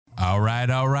All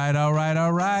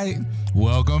right.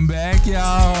 Welcome back,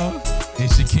 y'all.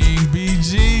 It's your King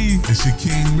BG. It's your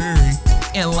King Mary.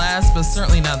 And last but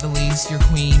certainly not the least, your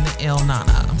Queen El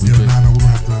Nana. We're going to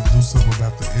have to do something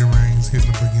about the earrings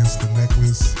hitting up against the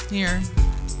necklace. Here.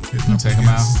 You take them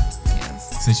out?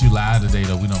 Yes. Since you lied today,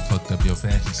 though, we done fucked up your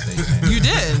fashion statement. You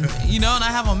did. You know, and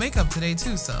I have on makeup today,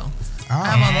 too, so. I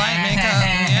have on light makeup.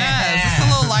 Yes. It's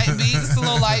a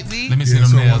little light beat. Let me see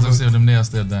them nails. Let me see if them nails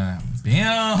still done. Bam.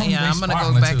 Yeah, I'm going to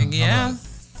go back and, yeah.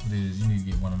 You need to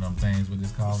get one of them things with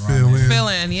this called Fill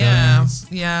in, yeah.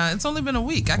 Yeah, it's only been a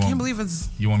week. I can't believe it's...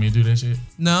 You want me to do that shit?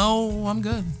 No, I'm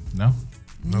good. No?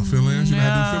 No fill-ins? You know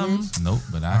how to do fill-ins? Nope,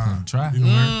 but I can try.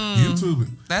 YouTube it.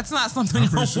 That's not something I'm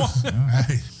pretty sure.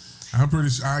 Hey, I'm pretty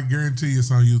sure. I guarantee it's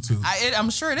on YouTube.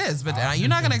 I'm sure it is, but you're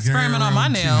not going to experiment on my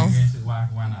nails. Why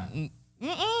not?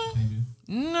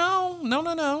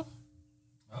 No.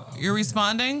 You're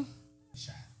responding?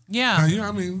 Yeah.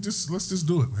 I mean, let's just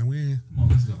do it, man.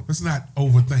 Let's go. Let's not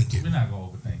overthink it. We're not going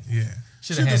to overthink it. Yeah.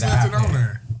 Should have just left it on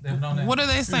there. What are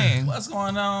they saying? What's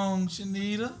going on,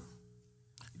 Shanita? You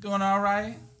doing all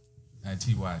right?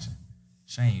 IT watching.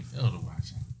 Shane Felder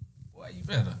watching. Boy, you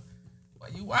better. Boy,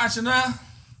 you watching her?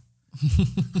 Putting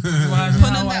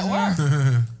in that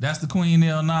work. That's the Queen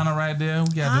El Nana right there.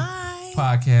 We got the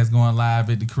podcast going live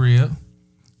at the crib.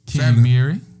 King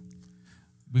Mary.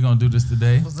 We're gonna do this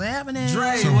today. What's happening?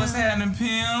 Dre, what's happening,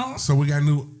 Pim? So we got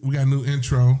new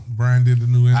intro. Brian did the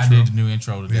new intro. I did the new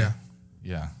intro today.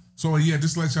 Yeah. So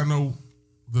just let y'all know,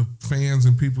 the fans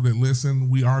and people that listen,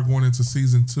 we are going into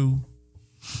season 2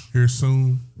 here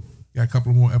soon. Got a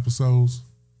couple more episodes.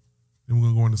 Then we're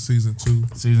gonna go into season 2.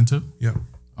 Season 2? Yep.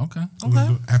 Okay.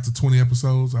 After 20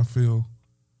 episodes, I feel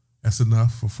that's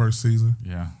enough for first season.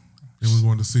 Yeah. Then we're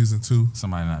going to season 2.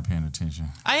 Somebody not paying attention.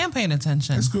 I am paying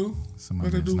attention. That's cool.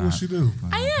 Somebody Let her do what she do.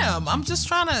 I am. I'm just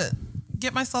trying to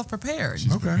get myself prepared.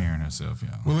 She's preparing herself,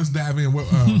 y'all. Well, let's dive in. What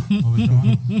we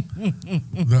doing?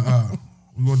 We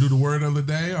gonna do the word of the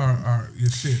day or your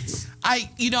shits? I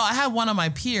had one of my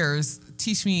peers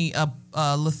teach me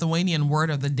a Lithuanian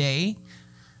word of the day.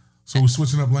 So we're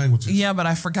switching up languages. Yeah, but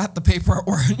I forgot the paper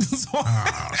word.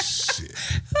 Shit.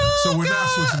 So we're not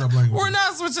switching up languages. We're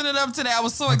not switching it up today. I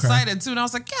was so excited too, and I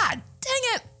was like, God dang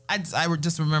it! I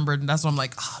just remembered, and that's why I'm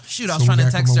like, oh shoot, I was trying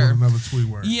to text her. Another tweet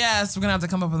word. Yes, we're gonna have to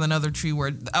come up with another tree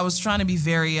word. I was trying to be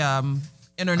very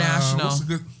international. What's a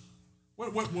good?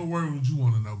 What word would you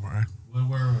want to know, Brian? What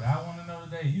word would I want to know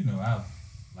today? You know, I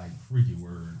like freaky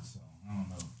words, so I don't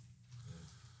know.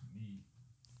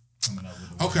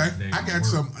 Okay, I got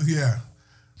some. Yeah,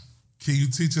 can you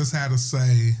teach us how to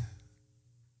say?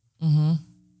 Mm-hmm.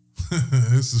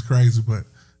 This is crazy, but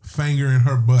finger in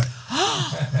her butt.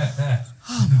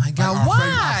 Oh my God!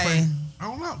 Why? I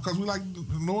don't know, because we like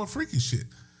knowing freaky shit.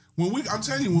 I'm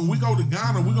telling you, when we go to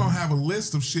Ghana, we're gonna have a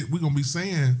list of shit we're gonna be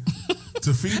saying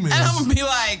to females, and I'm gonna be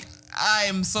like,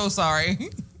 I'm so sorry.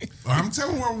 I'm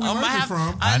telling where we learned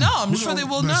from. I know. I'm sure they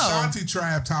will know. The Shanti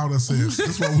tribe taught us this.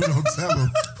 That's what we don't tell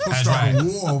them. We'll That's start right. a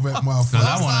war over that motherfucker.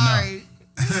 I want to know.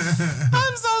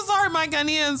 I'm so sorry, my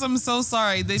Ghanaians. I'm so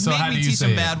sorry. They make me teach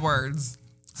them bad words.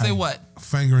 Say what?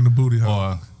 Finger in the booty hole.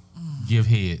 Or give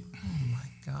head. Oh my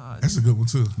God. That's a good one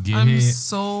too. Give I'm head.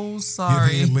 so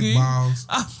sorry. Give head, lick balls.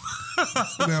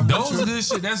 Those are good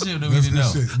shit. That's shit that we need to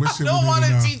know. I don't want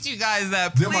to teach you guys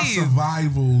that, please. Them are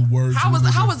survival words. How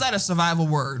was that a survival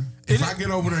word? If I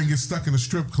get over there and get stuck in a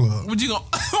strip club. Would you go?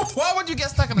 Why would you get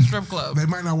stuck in a strip club? They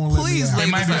might not want to let me out.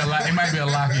 It might be a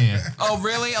lock-in. Oh,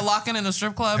 really? A lock-in in a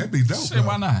strip club? That'd be dope. Shit,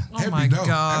 why not? Oh my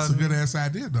God. That's a good ass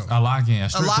idea though. A lock-in.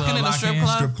 A lock-in in a strip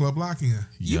club? Strip club lock-in.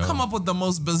 You come up with the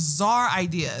most bizarre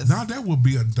ideas. Now that would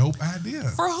be a dope idea.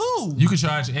 For who? You could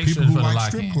charge extra People who for the like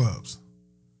lock-in. strip clubs.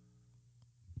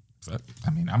 I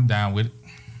mean, I'm down with it.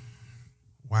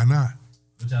 Why not?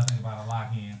 What y'all think about a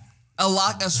lock-in?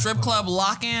 A strip club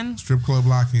lock-in? Strip club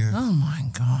lock-in. Oh my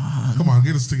God. Come on,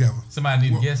 get us together. Somebody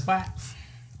need a guest spot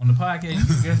on the podcast. You need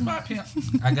a guest spot, pimp.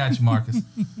 I got you, Marcus.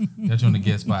 Got you on the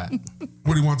guest spot.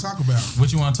 What do you want to talk about?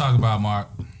 What you want to talk about, Mark?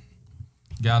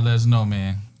 Gotta let us know,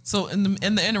 man. So in the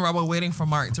interim, we're waiting for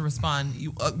Mark to respond.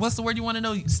 What's the word you want to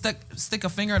know? Stick a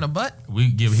finger in a butt? We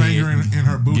give finger head. in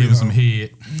her booty. Give hole. some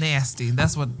head. Nasty.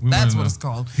 That's what it's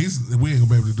called. We ain't gonna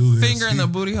be able to do this. Finger in the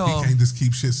booty hole. He can't just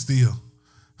keep shit still.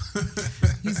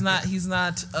 He's not.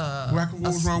 What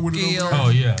was wrong with it? Oh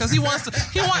yeah. Because he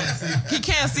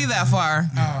can't see that far.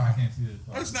 Oh, I can't see this.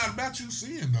 It's not about you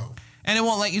seeing though. And it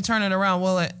won't let you turn it around,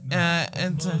 will it?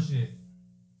 Bullshit.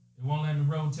 It won't let me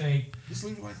rotate. Just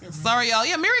leave it like that. Sorry, y'all.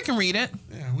 Yeah, Mary can read it.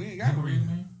 Yeah, we ain't got to read it.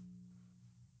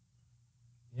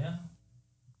 Yeah.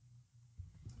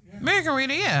 Mary can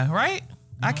read it. Yeah, right.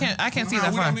 I can't see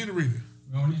that We far. don't need to read it.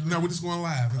 No, we're just going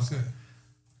live. That's it.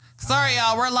 Sorry,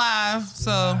 y'all. We're live.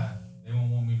 So they won't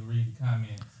want me to read the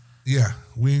comments. Yeah,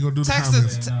 we ain't gonna do the Text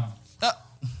comments. it.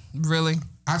 Really?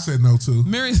 I said no too.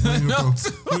 Mary said no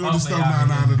too. We're gonna just throw 9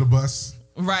 under the bus.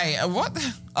 Right. What?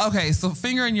 Okay, so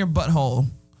finger in your butthole.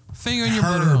 Finger in your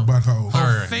Her butthole.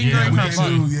 Oh, finger in her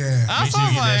butthole. Yeah. I was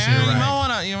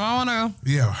like, you might wanna.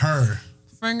 Yeah, her.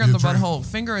 Finger in the butthole.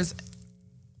 Finger is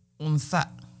unsa.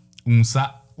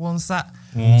 Unsa.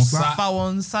 Fa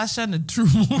shana true.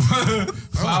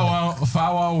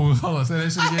 Hold on, say that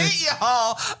shit again. I hate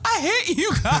y'all. I hate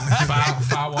you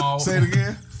guys. Say it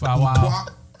again.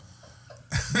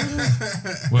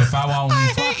 Well, I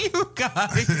hate you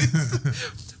guys.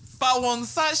 Fawon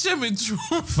sashe me true.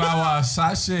 Fawa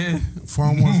sashe.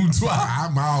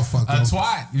 I'm all fucked up. A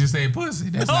twat. You say pussy.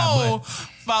 That's not butt.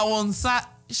 Fawon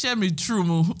sashe me true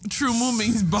mu. True mu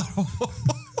means butthole.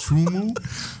 True mu?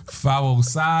 Fawa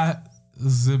side.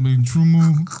 True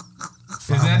mu. Is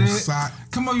that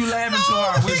it? Come on, you laughing too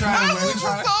hard. We trying to It's so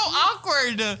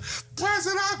awkward. Why is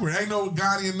it awkward? Ain't no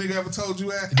Ghanaian nigga ever told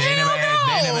you that? They never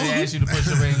asked you to put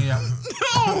your finger in your...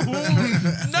 No.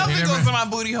 Nothing goes in my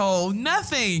booty hole.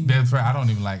 Nothing. That's right. I don't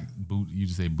even like booty. You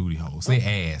just say booty hole. Say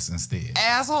ass instead.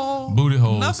 Asshole. Booty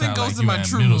hole. Nothing goes like in my in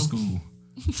true middle move. school.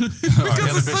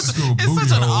 Because it's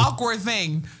such an awkward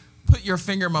thing. Put your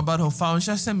finger in my butthole. Found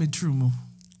send me true move.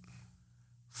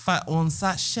 Fa on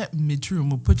sa shit me true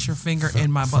move. Put your finger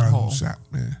in my butthole. Shot,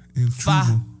 man. In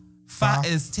Fa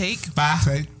is take.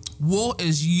 Take. Wo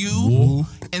is you. Wo.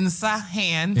 Insa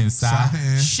hand. Hand.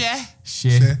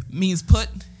 She means put.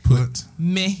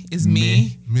 Me is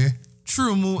me.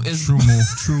 True move is True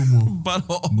move.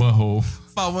 Butthole.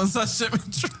 Fa on sa shit me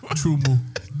True move.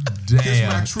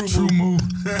 Damn. True move.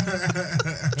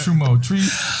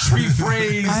 Tree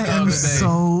phrase. I am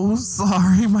so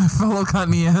sorry, my fellow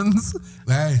Ghanaians.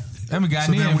 Hey.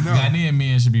 Ghanaian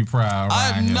men should be proud.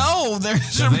 I know they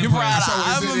should be proud.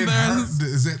 I'm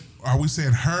embarrassed. Are we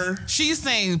saying her? She's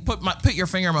saying put your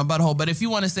finger in my butthole. But if you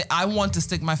want to say I want to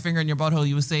stick my finger in your butthole,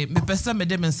 you would say me pese me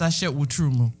demen sa shit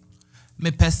wutrumu.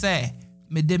 Me pese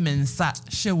me demen sa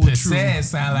shit wutrumu. Pese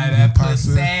sound like that.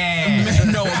 Pese.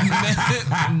 No,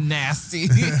 nasty.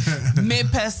 Me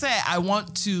pese I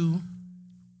want to.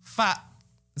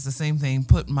 It's the same thing.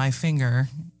 Put my finger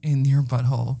in your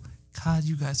butthole. God,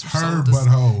 you guys are her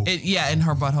butthole. In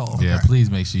her butthole. Yeah, please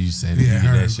make sure you say that. Yeah, you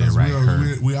get that shit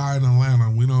right. We are in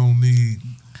Atlanta. We don't need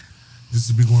just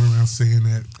to be going around saying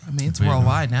that. I mean, it's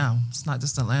worldwide now. It's not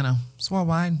just Atlanta. It's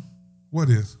worldwide. What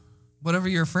is? Whatever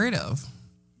you're afraid of.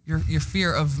 Your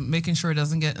fear of making sure it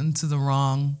doesn't get into the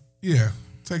wrong. Yeah,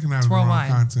 taking out the wrong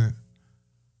content.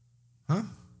 Huh?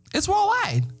 It's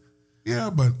worldwide. Yeah,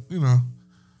 but you know.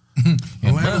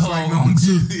 Atlanta's like number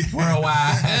 2.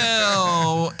 Worldwide.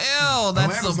 Ew.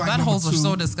 That holes are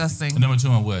so disgusting. Number 2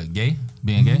 on what? Gay?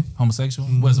 Being gay? Homosexual?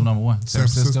 What's the number 1? San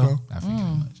Francisco? I forget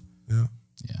much. Yeah.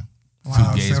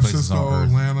 Wow. San Francisco,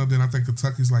 Atlanta, then I think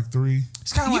Kentucky's like 3.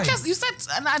 It's kind of like... You said,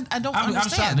 and I don't understand. I'm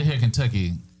shocked to hear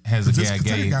Kentucky has a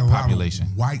gay population.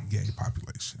 White gay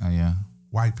population. Oh, yeah.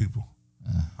 White people.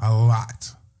 A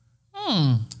lot.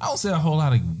 I would say a whole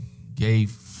lot of gay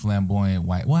flamboyant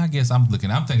white. Well, I guess I'm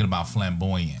thinking about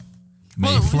flamboyant.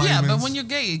 Yeah, but when you're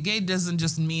gay doesn't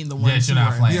just mean the ones you're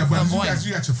not flamboyant. Yeah, but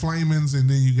you got your flamings and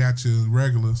then you got your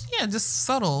regulars. Yeah, just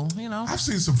subtle, you know. I've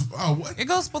seen some. It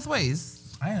goes both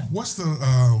ways. What's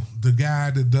the guy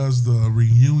that does the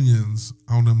reunions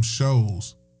on them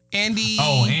shows? Andy.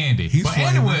 Oh, Andy.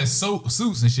 Andy wears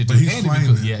suits and shit. But he's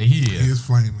flaming. Yeah, he is. He is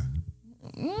flaming.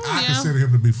 I consider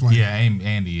him to be flaming. Yeah,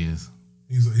 Andy is.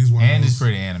 He's one. Andy's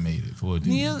pretty animated for a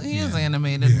dude. He is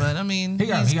animated, but I mean,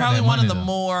 he's probably one of the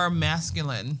more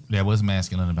masculine. Yeah, what's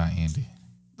masculine about Andy?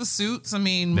 The suits. I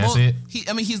mean, that's it.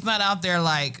 He's not out there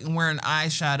like wearing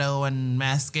eyeshadow and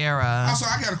mascara. Also,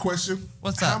 I got a question.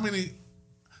 What's up?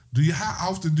 How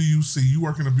often do you see, you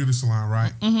work in a beauty salon,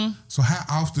 right? Mm-hmm. So how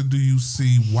often do you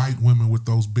see white women with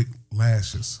those big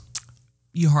lashes?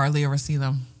 You hardly ever see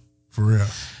them. For real.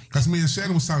 Because me and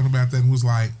Shannon was talking about that and was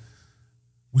like,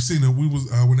 we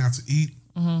went out to eat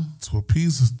to a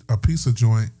pizza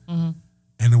joint, and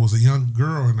there was a young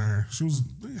girl in there. She was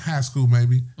in high school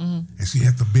maybe, and she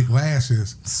had the big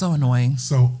lashes. So annoying.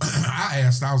 So I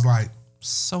asked, I was like,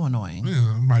 so annoying.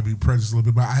 It might be prejudiced a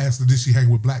little bit, but I asked her, did she hang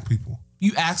with black people?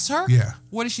 You asked her? Yeah.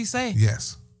 What did she say?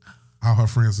 Yes. All her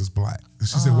friends is black. And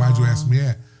she said, why'd you ask me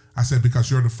that? I said, because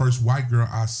you're the first white girl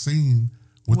I've seen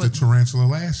with the tarantula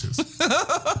lashes.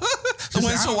 The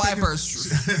windshield wipers.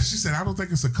 She said, I don't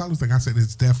think it's a color thing. I said,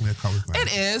 it's definitely a color thing.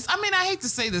 It is. I mean, I hate to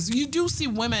say this. You do see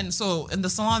women. So in the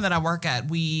salon that I work at,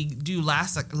 we do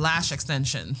lash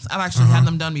extensions. I've actually had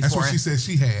them done before. That's what she said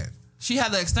she had. She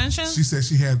had the extensions? She said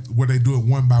she had where they do it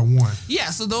one by one. Yeah,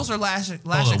 so those are lash Hold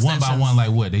extensions. up, one by one, like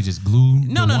what? They just glue?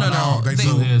 No. They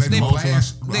do they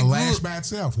lash glue- by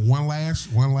itself. One lash.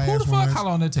 Who the one fuck? lash. How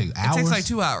long that take? Hours? It takes like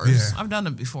 2 hours. Yeah. I've done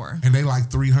it before. And they like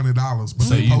 $300, but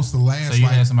they post the lash. So you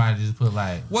like, had somebody just put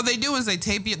like. What they do is they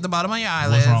tape you at the bottom of your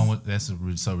eyelids. What's wrong with that's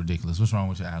so ridiculous? What's wrong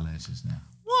with your eyelashes now?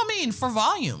 Well, I mean, for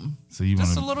volume. So you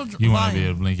Just want a little to be able volume.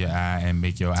 to blink your eye and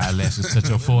make your eyelashes touch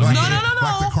your forehead? No.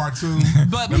 like the cartoon.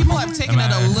 But people have taken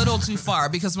it a little too far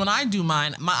because when I do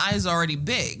mine, my eyes are already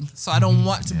big, so I don't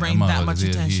want to bring them that motherfuckers much is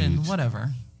attention. huge. Whatever.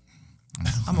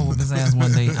 I'm gonna whip his ass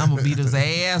one day. I'm gonna beat his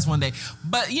ass one day.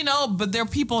 But there are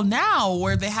people now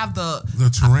where they have the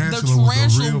tarantula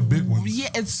was the real big ones. Yeah,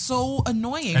 it's so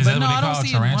annoying. Is but that no, what they I don't call see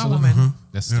it in one tarantula? woman.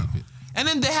 That's Yeah. stupid. And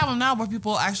then they have them now where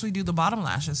people actually do the bottom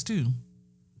lashes too.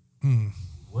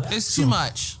 What? It's too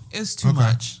much. It's too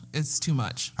much. It's too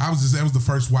much. that was the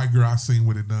first white girl I seen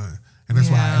with it done. And that's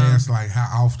why I Yeah. asked, like,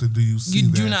 how often do you see You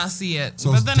that? do not see it. So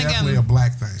but it's then definitely again, a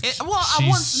black thing. I She wouldn't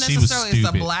was necessarily it's a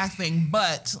stupid. black thing,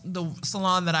 but the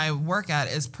salon that I work at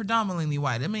is predominantly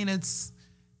white. I mean, it's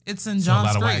in So a John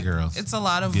lot of Street. white girls It's a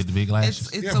lot of get the big lashes?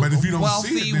 It's Yeah, a but if you don't see wealthy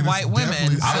it, then it's white women.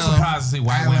 definitely- I was So- surprised to see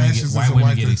white women Eyelashes get is a white women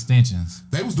white get thing. extensions.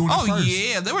 They was doing it Oh first.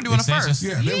 yeah, they were doing Extensions? it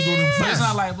first. Yeah, they was doing it But it's first.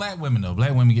 not like black women though. Black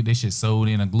women get this shit sewed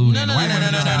in and glued in. No. White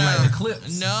women just have like the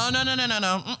clips. No. No,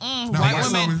 White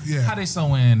white women. yeah. How they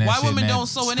sew in that White shit, women man? don't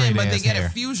sew it in, but they Straight-ass get hair.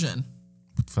 it fusion.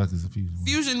 What the fuck is a fusion?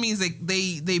 Fusion means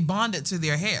they bond it to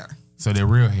their hair. So they're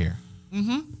real hair.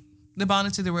 They bond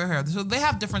it to their real hair. So they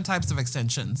have different types of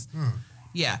extensions.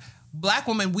 Yeah. Black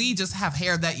women, we just have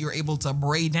hair that you're able to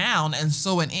braid down and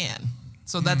sew it in.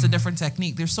 So that's a different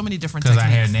technique. There's so many different Because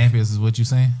techniques. I hair nappies is what you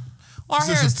saying? Well, our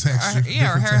It's hair just is a texture, our different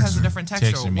hair has a texture. different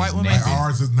texture. Texture means White women. nappy.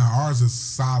 Ours is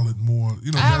solid more.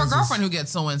 You know, I have a theirs is- girlfriend who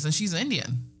gets sew-ins and she's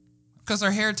Indian because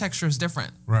her hair texture is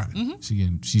different. Right.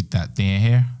 She got thin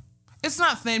hair. It's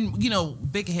not thin.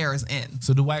 Big hair is in.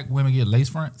 So do white women get lace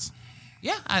fronts?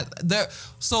 Yeah.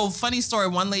 So funny story.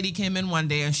 One lady came in one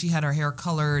day and she had her hair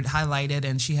colored, highlighted,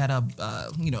 and she had a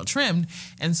trimmed.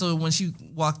 And so when she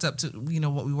walked up to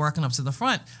what we were walking up to the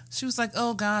front, she was like,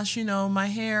 "Oh gosh, my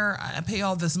hair. I pay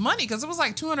all this money because it was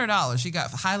like $200. She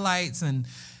got highlights and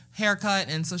haircut,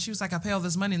 and so she was like, I pay all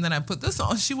this money, and then I put this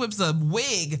on." She whips a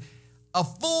wig. A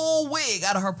full wig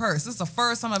out of her purse. This is the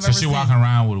first time I've ever So she seen. walking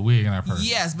around with a wig in her purse.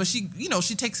 Yes, but she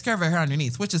takes care of her hair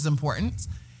underneath, which is important.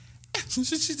 she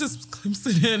just clips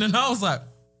it in, and I was like,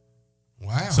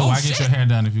 Wow. So why get shit. your hair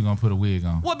done if you're gonna put a wig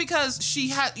on? well, because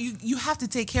you have to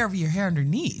take care of your hair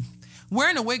underneath.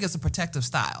 Wearing a wig is a protective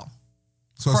style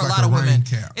So for it's a like lot of rain women.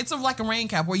 cap. It's like a rain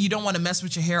cap where you don't want to mess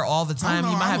with your hair all the time.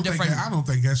 You might have different. I don't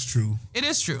think that's true. It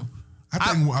is true.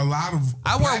 I think a lot of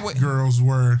I wear black wi- girls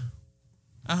were.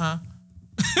 Uh huh.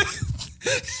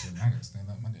 I gotta stand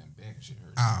up. My damn back and shit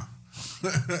hurts.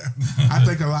 I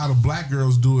think a lot of black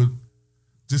girls do it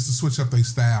just to switch up their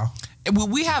style.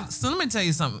 We have. So let me tell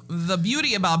you something. The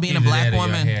beauty about being Either a black that or your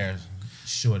woman. hair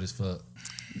short as fuck.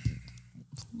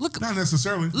 Look Not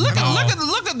necessarily. Look No.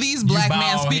 look at these black men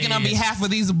bald speaking on head. behalf of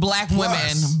these black women.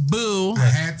 Plus- Boo. I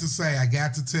had to say, I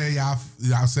got to tell y'all.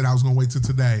 I said I was gonna wait till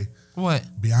today. What?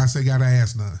 Beyonce got her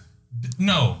ass done.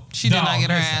 No, She did dog, not get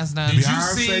her listen. ass done. Did you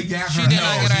Beyonce see? got She her did not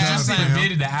ass get her done, ass See done. the fam.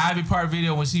 video, the Ivy Park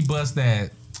video when she bust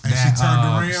that. And she turned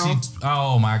around.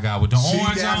 Oh my God, with the She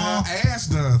orange got on. her ass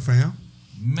done, fam.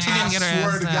 Man, She didn't get her I swear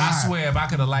ass to done. God. I swear, if I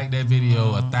could have liked that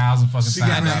video 1,000 fucking She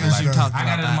times, got her I'd ass like, done. talked I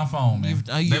got about it in my that. phone, man.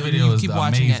 You That video is keep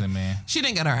watching amazing, it. man. She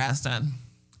didn't get her ass done.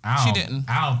 I She don't- didn't.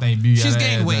 I don't think Beauty She's got her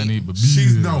gained ass weight. done either, but She's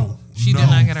Beauty- no. She no. did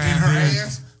not get her in ass her done.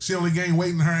 ass. She only gained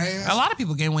weight in her ass. A lot of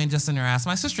people gain weight just in their ass.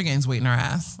 My sister gains weight in her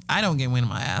ass. I don't gain weight in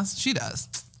my ass. She does.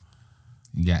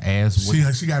 You got ass.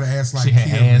 She got an ass like She had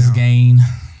Kim ass now. gain.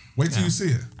 Wait till you see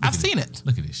it. I've seen it.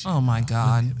 Look at this shit. Oh my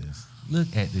God. Look at this.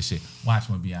 Look at this shit. Watch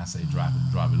when Beyonce drop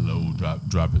it low,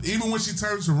 drop it. Even when she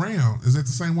turns around, is that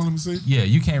the same one? Let me see. Yeah,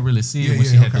 you can't really see it Yeah, when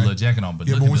she yeah, had the okay. little jacket on, but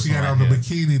Yeah, look but at when this she one got right on the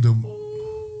here. bikini,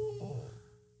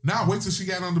 Now wait till she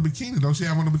got on the bikini. Don't she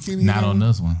have on the bikini? Not on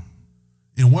this one.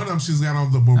 In one of them, she's got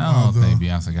on the. I don't think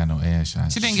Beyonce got no ass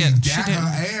shots. She didn't She get. got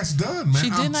her ass done, man. She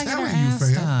did I'm not get her telling you, ass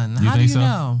fam. done. You How do think you so?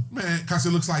 know? Man, because it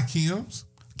looks like Kim's.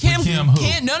 Kim who? No.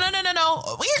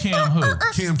 Kim who?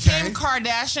 Kim K? Kim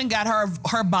Kardashian got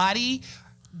her body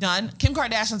done. Kim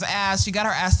Kardashian's ass. She got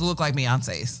her ass to look like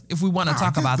Beyonce's. If we want to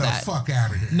talk about that. Get the fuck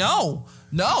out of here. No.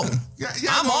 Yeah,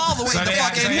 I'm all the way the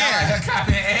fuck in here.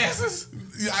 Copying asses.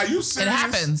 Are you serious? It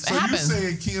happens. So It happens. you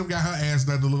saying Kim got her ass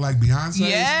done to look like Beyonce?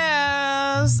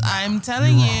 Yes, I'm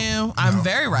telling You're you. wrong. I'm No,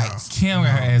 very right. no. Kim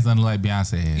got her ass done like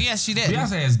Beyonce has. Yes, she did.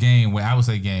 Beyonce has gained weight. I would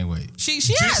say gained weight. She has.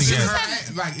 Just She her just ass,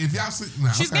 had, like if y'all see,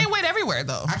 nah, she's okay. gained weight everywhere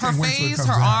though. I Her can't wait till it face, comes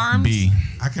her out. arms. B.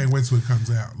 I can't wait till it comes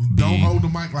out. Don't hold the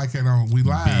mic like that on. We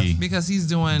live. B. Because he's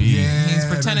doing. Yeah, he's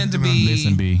pretending to you know, be.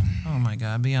 Listen, B. Oh my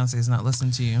God, Beyonce's not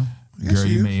listening to you. Yes, Girl, she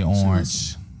you is. made She Orange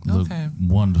is. look Okay.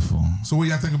 wonderful. So what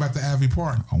y'all think about the Abbey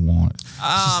Park? I want.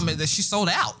 That she sold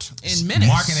out in minutes.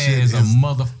 Marketing shit is a is-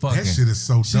 motherfucking. That shit is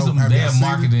so She's dope. a Have y'all damn seen it?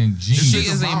 marketing This genius. She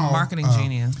shit's is a about, marketing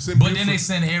genius. But then they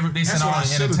send That's all what I the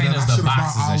should've done. entertainers I the should've bought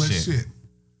boxes all and that shit.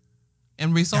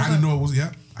 And resold I didn't it. know it was.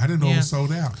 Yep. I didn't know it was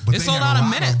sold out. But It they sold had out a in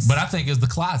lot of- minutes. But I think it's the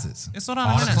closets. It sold out in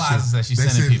all the minutes. closets that she's They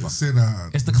sending said, people.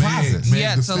 It's the closets.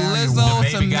 Yeah, to Lizzo, The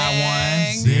to baby got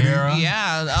Meg. one. Sierra.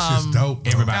 Yeah, That's just dope.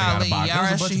 bro. Everybody got a golly, box. There was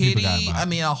Yara a bunch of people got a Shahidi. box. I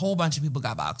mean, a whole bunch of people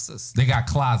got boxes. They got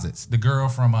closets. The girl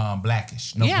from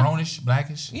Blackish. No, Yeah. Brownish,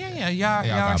 Blackish. Yeah, They all Yara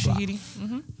got Shahidi.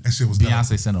 That shit was dope.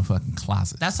 Beyonce sent a fucking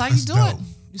closet. That's how That's you do dope. it.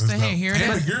 You That's say, hey, dope. here it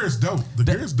And is. the gear is dope. The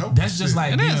gear is dope. That's as just shit.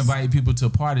 like It you is. invite people to a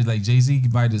party. Like Jay-Z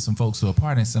invited some folks to a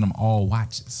party and sent them all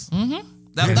watches.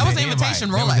 That was the invitation,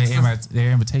 Rolex.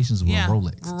 Their invitations were Yeah,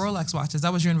 Rolex. Rolex watches.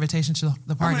 That was your invitation to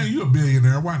the I party. mean, you a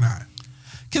billionaire. Why not?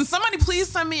 Can somebody please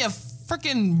send me a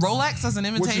freaking Rolex as an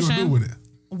What invitation? you gonna do with it?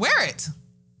 Wear it.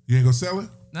 You ain't gonna sell it?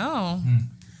 No.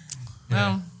 Yeah.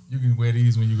 No. You can wear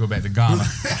these when you go back to Ghana.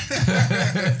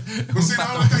 But see, the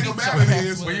only thing about it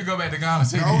is, When you go back to Ghana,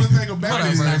 the only thing about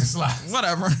it is,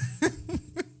 Whatever.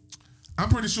 I'm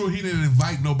pretty sure he didn't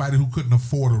invite nobody who couldn't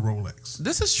afford a Rolex.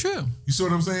 This is true. You see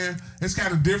what I'm saying? It's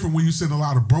kind of different when you send a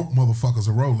lot of broke motherfuckers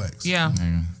a Rolex. Yeah.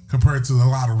 Compared to a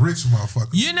lot of rich motherfuckers.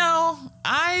 You know,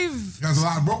 I've. Because a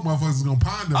lot of broke motherfuckers gonna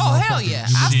pawn them. Oh, hell motherfuckers. yeah.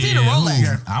 I've seen a Rolex.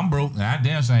 Yeah. I'm broke. I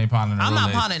damn sure ain't pawning a Rolex. I'm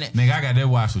not pawning it. Nigga, I got that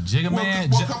watch with Jigga Well, Man.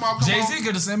 well, come on. Jay-Z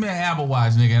could have sent me an Apple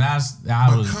Watch, nigga, and I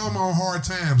But was. come on, hard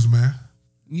times, man.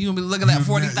 You gonna be looking at You-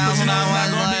 $40,000. It's not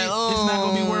like,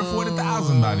 gonna be worth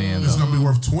 40,000 by the end. It's Though. gonna be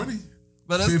worth 20.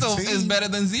 But it's still 15. it's better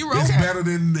than zero. It's better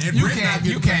than You can't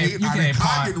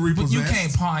pawn. But you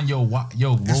can't pawn your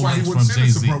That's why he Rolex wouldn't from send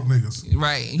it to Jay-Z. broke niggas.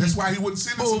 Right. That's why he wouldn't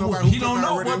send it to nobody He who don't couldn't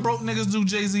know already. what broke niggas do.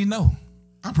 Jay-Z know.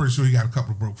 I'm pretty sure he got a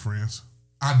couple of broke friends.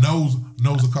 I knows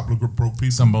a couple of broke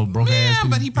people. Some broke ass Yeah, people.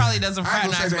 but he probably doesn't I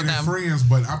ain't gonna say fraternize they with ain't them. friends,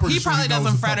 but I'm pretty He sure probably knows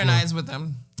doesn't a couple of- fraternize with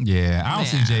them. Yeah, I don't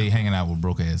see Nah. Jay hanging out with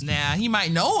broke ass people. Nah, he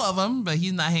might know of them, but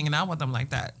he's not hanging out with them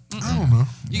like that. I don't know.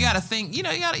 You gotta think. You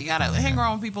know, you gotta hang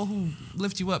around with people who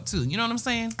lift you up too. You know what I'm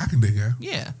saying? I can dig that.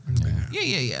 Yeah. I can dig that.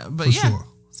 Yeah. But For yeah, sure.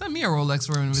 send me a Rolex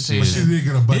for an Shit. But invitation. she did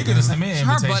get a butt He could have sent down. me an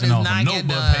Her butt invitation is on not some getting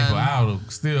notebook done. paper.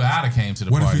 I'd have came to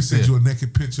the What if party. he sent still. you a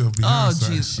naked picture of Oh Beyonce?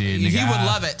 jeez, Shit, he nigga, would I-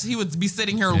 love it. He would be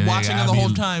sitting here Yeah, watching nigga, it the I whole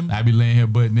be- time. I be laying here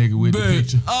butt nigga with the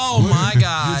picture. Oh my You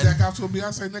god. jack out to a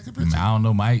Beyonce naked picture? I don't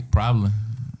know, Mike. Probably.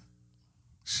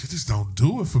 She just don't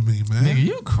do it for me, man. Nigga,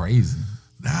 you crazy.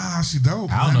 Nah, she don't.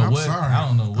 I don't man. know I'm what. Sorry. I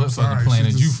don't know I'm what sorry. fucking She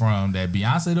planet just- you from. That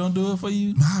Beyonce don't do it for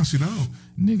you, Nah, she don't.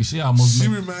 nigga. She almost. She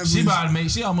made, reminds she me- about to make.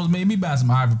 She almost made me buy some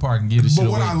Ivy Park and give the shit But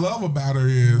away. what I love about her Oh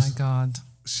is my god.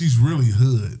 she's really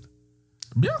hood.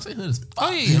 Beyonce hood as fuck.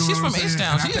 Oh yeah, You know she's what from I'm saying?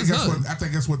 H-Town. And She I think is that's hood. what I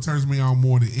think that's what turns me on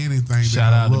more than anything.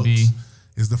 Shout than out her to looks, B.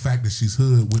 is the fact that she's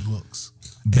hood with looks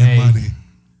Bae. and money.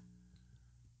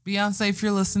 Beyonce, if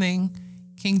you're listening,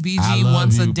 King I BG love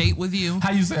wants a you. date with you.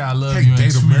 How you say I love Can't you?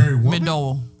 date a married woman.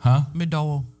 Midowell. Huh?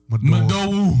 Midowell.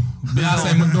 Madou.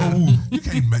 Beyonce Madou. You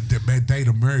can't date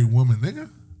a married woman, nigga.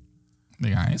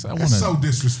 Nigga, I ain't say I want That's to. so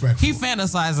disrespectful. He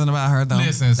fantasizing about her though.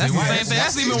 Listen, see, that's the why- same thing.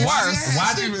 That's even Yeah, worse.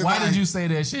 yeah. Why did you say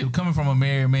that shit? Coming from a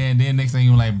married man, then next thing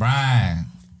you like, Brian,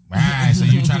 so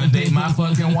you trying to date my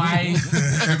fucking wife?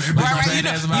 Right. You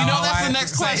know that's the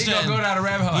next question. He gonna go down the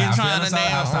rabbit hole. You I'm trying to feeling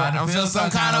date? I'm starting to I feel some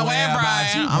kind of way, about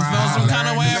Brian. you, I'm feeling some kind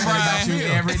of way, Learning about Brian. you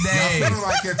every day. Y'all feeling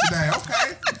like it today.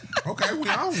 Okay, we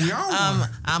on one.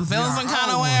 I'm feeling We some are kind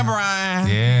of on way, one. Brian.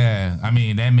 Yeah, I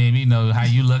mean that made me know how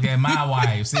you look at my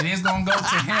wife. See, it's gonna go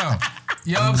to him.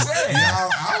 You know what I'm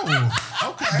saying?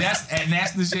 Okay.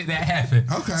 That's the shit that happened.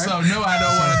 Okay. So no, I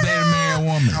don't want to date a married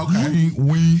woman. Okay.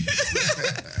 Wink.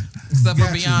 Except for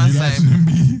Got you.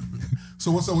 Beyonce.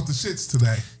 So what's up with the shits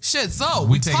today? Shit. So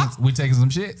We taking some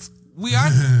shits. we are.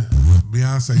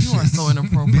 Beyonce You are shits. so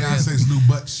inappropriate. Beyonce's new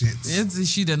butt shits.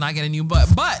 She did not get a new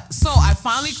butt. But so I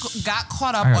finally got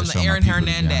caught up I gotta on the show my Aaron people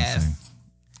the Hernandez. Beyonce.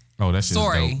 Oh, that shit's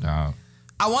Story. dope, dog.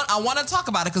 I want to talk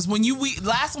about it because when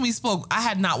last time we spoke, I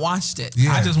had not watched it.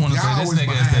 Yeah. I just want to Y'all say this always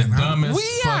nigga is behind, the huh? dumbest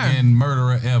We are. fucking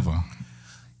murderer ever.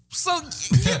 So I was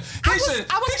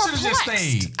he should've just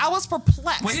perplexed. stayed. I was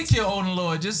perplexed. When he killed Odin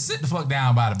Lloyd, just sit the fuck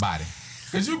down by the body.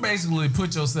 Because you basically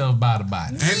put yourself by the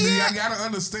body. And I gotta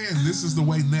understand, this is the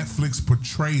way Netflix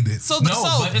portrayed it. So,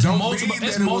 But it's Don't multiple. mean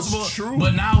It's that it was multiple. true.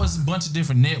 But now it's a bunch of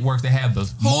different networks that have the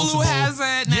multiple. Hulu has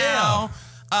it now.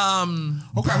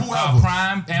 Okay, whoever.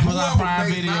 Prime, Amazon Prime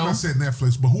made, Video. Not I said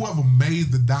Netflix, but whoever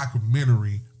made the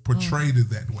documentary portrayed it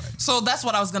that way. So that's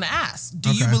what I was going to ask.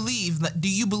 Do you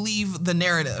believe the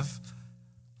narrative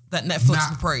that Netflix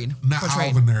portrayed? Not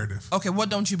all the narrative. Okay, what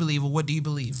don't you believe, or what do you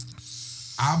believe?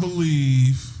 I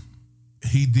believe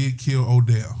he did kill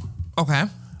Odell. Okay.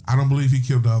 I don't believe he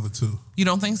killed the other two. You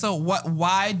don't think so?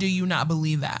 Why do you not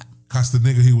believe that? Cause the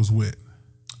nigga he was with.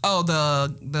 Oh,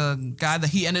 the guy that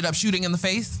he ended up shooting in the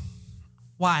face?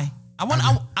 Why? I want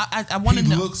to know.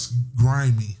 He looks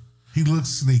grimy. He looks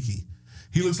sneaky.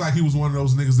 He looks like he was one of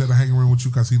those niggas that'll hang around with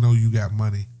you because he know you got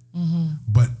money,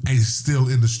 but he's still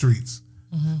in the streets.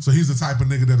 So he's the type of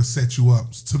nigga that'll set you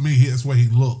up. To me, that's where he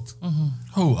looked.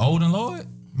 Who? Olden Lloyd?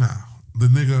 Nah, the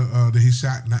nigga that he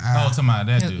shot in the eye. Oh, talking about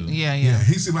that dude. Yeah.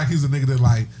 He seemed like he's a nigga that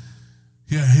like,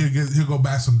 he'll go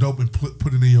buy some dope and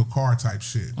put it in your car type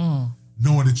shit,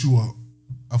 knowing that you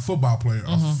a football player,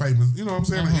 a famous, you know what I'm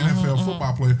saying, an NFL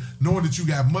football player, knowing that you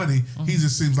got money. He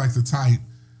just seems like the type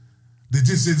that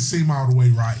just didn't seem all the way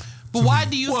right. But why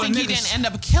do you think he didn't end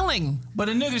up killing? But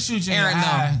a nigga shoot you in Aaron, the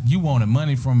eye, you wanted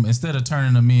money from, instead of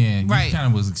turning them in, Right. you kind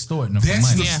of was extorting them for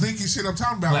That's money. the sneaky shit I'm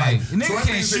talking about. Like, so nigga that can't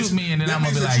means shoot that me and then that I'm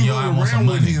gonna means be that like, you yo, I went want some around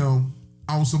with money. him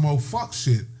on some old fuck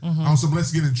shit, on some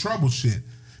let's get in trouble shit.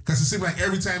 Because it seemed like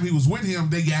every time he was with him,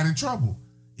 they got in trouble.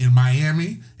 In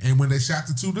Miami, and when they shot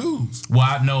the two dudes. Well,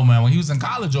 I know, man. When he was in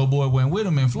college, old boy went with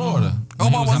him in Florida. Oh,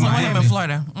 what wasn't with him in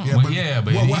Florida? But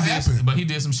what happened? But he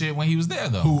did some shit when he was there,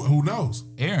 though. Who knows?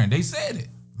 Aaron, they said it.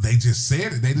 They just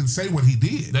said it. They didn't say what he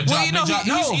did. They dropped the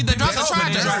charges. They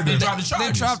dropped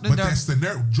the charges. But that's the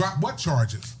nerve. Drop what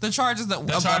charges? The charges that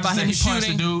The charges about that him he punched the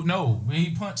shooting. dude. No, when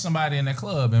he punched somebody in that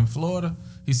club in Florida,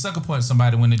 he sucker punched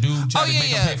somebody when the dude tried to make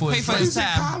him pay for his for drink. his He's in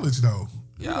tab. college though.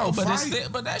 Yo, but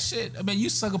that shit. I mean, you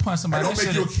sucker punch somebody. That don't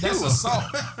make you a That's killer. assault.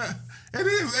 It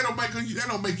is. They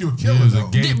don't make you a killer He was a though.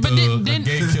 gay But thug, a didn't-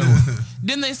 gay killer.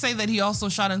 Didn't they say that he also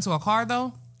shot into a car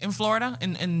though in Florida?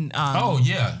 Oh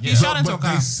yeah. He shot into a But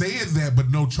car. they said that, but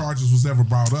no charges was ever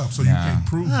brought up, so you can't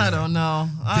prove I that. don't know.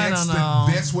 I That's don't know.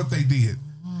 That's what they did.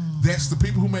 That's the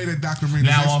people who made that documentary.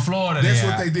 Now, That's- on Florida, that's yeah,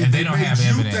 what they did. and they don't made have you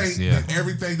evidence, think that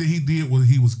everything that he did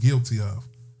he was guilty of.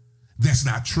 That's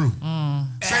not true.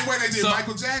 Same way they did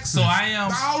Michael Jackson. So I am.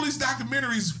 Now, all these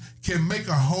documentaries can make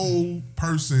a whole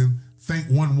person think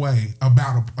one way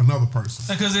about another person.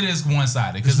 Because it is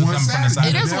one-sided. Because It's it's coming from the side.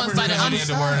 It of is the- one-sided. Never did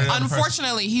the word of the other person.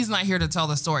 Unfortunately, he's not here to tell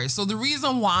the story. So the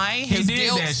reason why He his did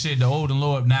guilt, that shit, the Olden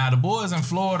Lord. Now, the boys in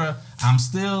Florida, I'm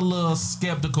still a little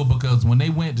skeptical because when they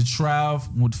went to trial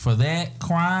for that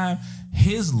crime,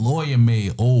 his lawyer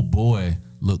made old boy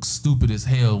look stupid as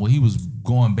hell when he was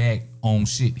going back on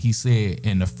shit he said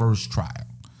in the first trial.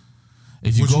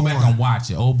 If you Which go back one? and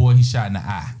watch it, old boy, he shot in the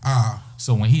eye.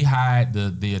 So when he hired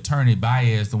the attorney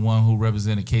Baez, the one who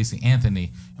represented Casey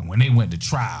Anthony, and when they went to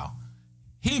trial,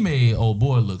 he made old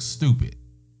boy look stupid.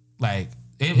 Like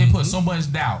it put so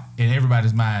much doubt in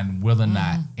everybody's mind whether or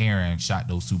not Aaron shot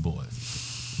those two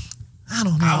boys. I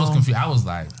don't know. I was confused. I was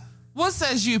like, What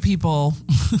says you people?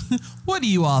 What do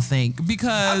you all think?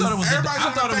 Because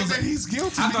Everybody's gonna think that he's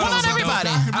guilty. I thought Well, it was not a dope everybody.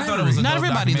 I thought it was a not dope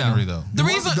everybody documentary, though. though. The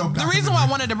It was a dope reason why I documentary.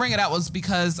 wanted to bring it up was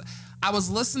because I was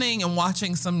listening and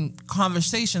watching some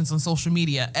conversations on social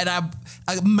media, and a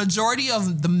majority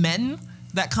of the men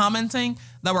that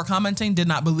were commenting did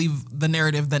not believe the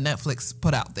narrative that Netflix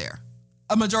put out there.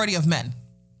 A majority of men.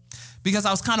 Because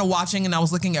I was kind of watching and I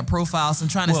was looking at profiles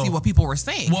and trying to see what people were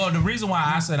saying. Well, the reason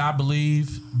why I said I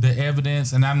believe the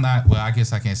evidence, and I'm not, well, I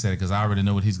guess I can't say it because I already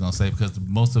know what he's going to say because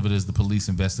most of it is the police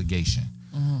investigation.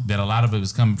 That a lot of it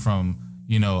is coming from,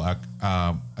 you know,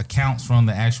 accounts from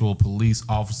the actual police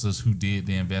officers who did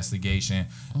the investigation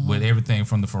with everything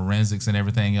from the forensics and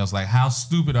everything else. Like, how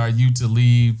stupid are you to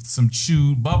leave some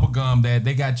chewed bubble gum that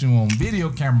they got you on video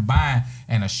camera buying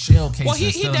and a shell case? Well,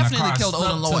 he definitely killed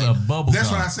Olden Lloyd.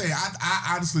 That's what I say.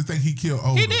 I honestly think he killed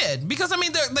Olden. He did because I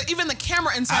mean, even the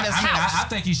camera inside his house.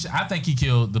 I think he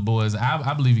killed the boys.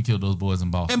 I believe he killed those boys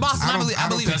in Boston. In Boston, I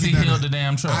believe because it. he killed the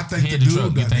damn truck. I think He the had dude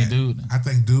truck. You done think that. dude? I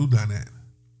think dude done that.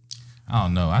 I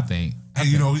don't know. I think. And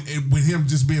you know, with him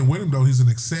just being with him though, he's an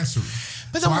accessory.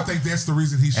 But so then- I think that's the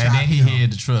reason he shot And then he him.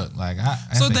 hid the truck. Like I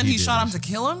So think then he did shot him this. to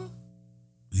kill him?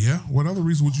 Yeah. What other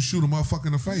reason would you shoot a motherfucker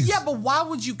in the face? Yeah, but why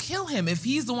would you kill him if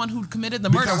he's the one who committed the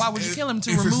murder? Because Why would you kill him to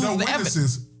if remove it's no the evidence?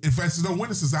 witnesses, if there's no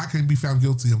witnesses, I can't be found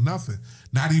guilty of nothing.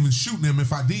 Not even shooting him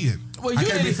if I did. Well, I you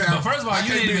can't be didn't- found. but first of all, I you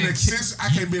can't didn't be an even I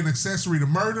can't be an accessory to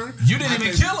murder. You didn't I even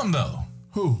can't- kill him though.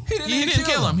 Who? He didn't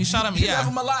kill him. He shot him. He Yeah. left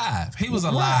him alive. He was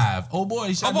alive. Oh boy,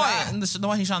 he shot him alive. The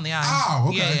one he shot in the eye. Oh,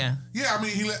 okay. Yeah. I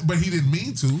mean, but he didn't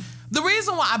mean to. The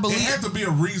reason why I believe It had to be a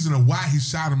reason of why he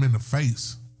shot him in the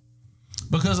face.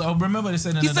 Because remember they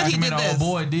said in the documentary, old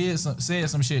boy said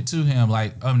some shit to him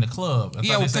like in the club.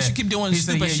 Yeah, because you keep doing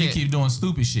stupid shit. You keep doing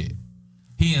stupid shit.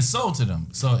 He insulted him,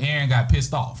 so Aaron got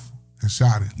pissed off. And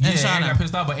shot him. Yeah, Aaron got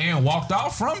pissed off, but Aaron walked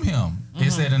off from him.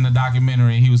 It said in the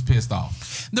documentary he was pissed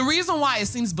off. The reason why it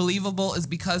seems believable is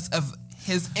because of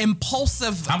his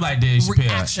impulsive I'm like Dave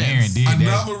Chappelle. Aaron did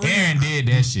that. Aaron did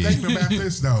that shit. Thinking about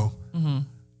this though,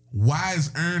 why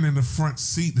is Aaron in the front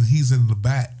seat and he's in the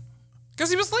back? Because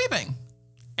he was sleeping.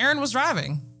 Aaron was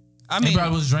driving. He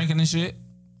probably was drinking and shit.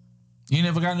 You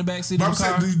never got in the back seat of the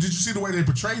car? Did you see the way they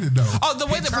portrayed it though? Oh, the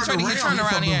way they portrayed it, he turned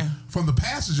around, from the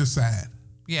passenger side.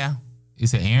 Yeah. You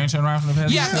said Aaron turned around from the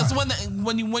passenger side? Yeah,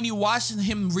 because when you watch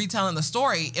him retelling the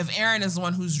story, if Aaron is the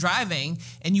one who's driving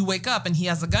and you wake up and he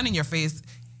has a gun in your face,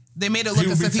 they made it look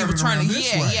as if he was turning.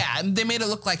 Yeah, and they made it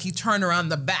look like he turned around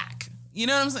the back. You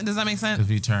know what I'm saying? Does that make sense? If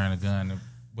he turned a gun,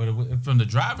 but from the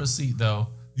driver's seat though.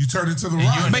 You turn it to the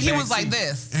right. But he was like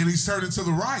this. And he's turning to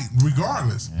the right,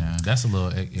 regardless. Yeah, that's a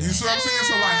little... Yeah. You see what I'm saying?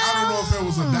 So, like, I don't know if it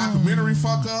was a documentary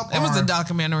fuck up. It was a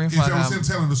documentary fuck up. If it was him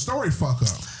telling the story fuck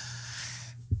up.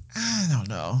 I don't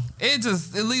know. It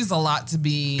leaves a lot to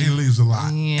be... It leaves a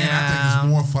lot. Yeah. And I think it's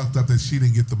more fucked up that she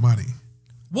didn't get the money.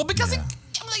 Well, because I'm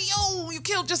like, yo, you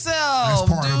killed yourself, That's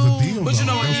part of the deal, But you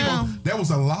know what? That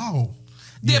was a law.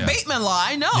 The abatement law,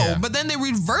 I know, but then they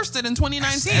reversed it in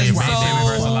 2019. They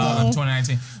reversed the law in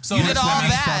 2019. So you did all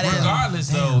that. Regardless,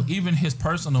 though, even his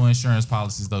personal insurance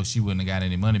policies, though, she wouldn't have got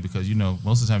any money because, you know,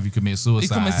 most of the time if you commit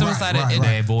suicide, right.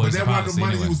 They void but that wasn't the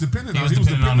money anyway. He was dependent on. He was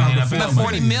dependent on the NFL The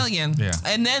 $40 million. Yeah.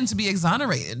 And then to be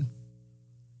exonerated.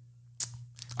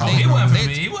 Oh, he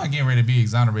wasn't getting ready to be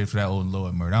exonerated for that old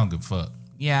Lloyd murder. I don't give a fuck.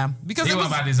 Yeah, because he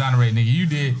wasn't about to exonerate, nigga. You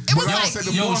did. It was like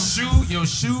your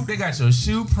shoe. They got your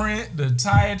shoe print, the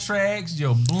tire tracks,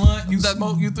 your blunt. You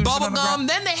smoke. You threw bubble gum.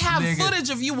 Then they have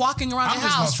footage of you walking around the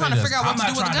house trying to figure out what to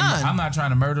do with the gun. I'm not trying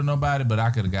to murder nobody, but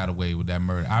I could have got away with that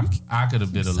murder. I could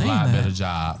have did a lot better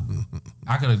job.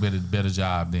 I could have did a better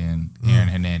job than Aaron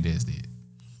Hernandez did.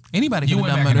 Anybody could You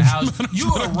have went done back in murder.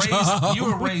 the house.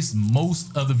 You erased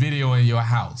most of the video in your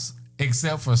house,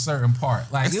 except for a certain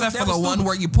part. Like except for the one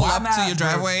where you pull up to your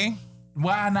driveway.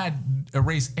 Why not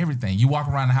erase everything? You walk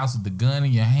around the house with the gun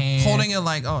in your hand, holding it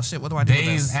like, oh shit, what do I do with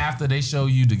this? Days after they show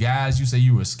you the guys you say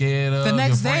you were scared of, the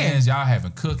next your friends, y'all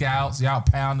having cookouts, y'all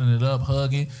pounding it up,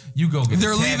 hugging. You go get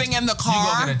they're leaving in the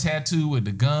car. You go get a tattoo with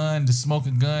the gun, the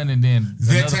smoking gun, and then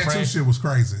that tattoo shit was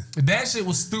crazy. That shit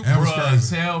was stupid, bro.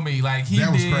 Tell me, like he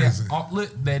that was did. Crazy.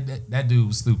 That dude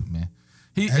was stupid, man.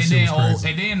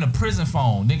 And then the prison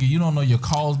phone, nigga, you don't know your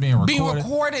calls being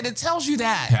recorded. It tells you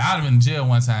that. Yeah, I'd have been in jail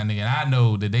one time, nigga, and I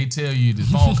know that they tell you the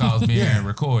phone calls being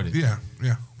recorded. Yeah,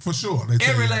 for sure.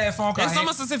 Every last phone call. It's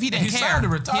almost as if he didn't care. He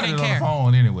didn't care on the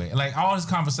phone anyway. Like all his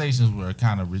conversations were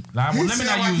kind of. Let me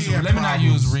not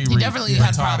use Riri. He definitely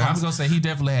had problems. I'm gonna say he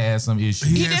definitely had some issues.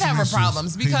 He did have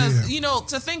problems because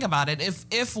to think about it,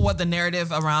 if what the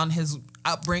narrative around his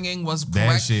upbringing was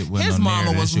correct, his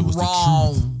mama was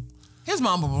wrong. His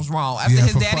mama was wrong. After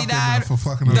his daddy died,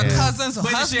 the cousin's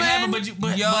husband. But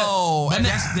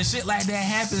the shit like that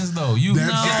happens though.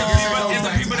 It's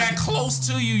the people that close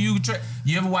to you.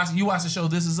 You ever watch the show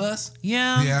This Is Us?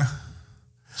 Yeah.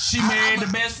 She married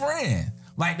the best friend.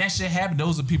 Like that shit happened.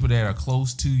 Those are people that are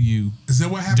close to you. Is that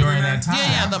what happened during that time?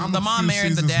 Yeah. The mom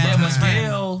married the dad's best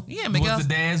friend. Miguel was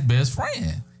the dad's best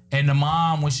friend. And the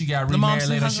mom, when she got remarried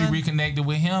later, she reconnected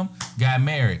with him, got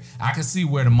married. I could see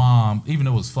where the mom, even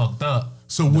though it was fucked up.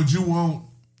 So would you want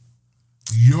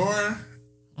your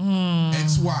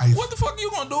ex-wife? What the fuck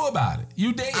you gonna do about it?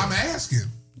 You dead. I'm asking.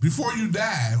 Before you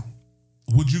die,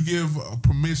 would you give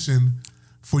permission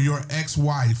for your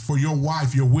ex-wife, for your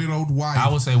wife, your widowed wife? I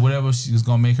would say whatever she's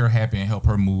gonna make her happy and help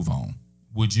her move on.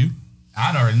 Would you?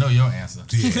 I already know your answer.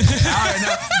 Yeah. I already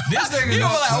know. This nigga gonna be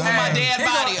like, over my dead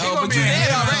body. But you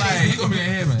dead already. He gonna be in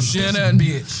heaven. Shannon,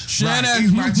 bitch. Shannon.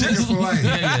 Eat my chicken fillet.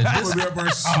 Yeah. I'm gonna be up there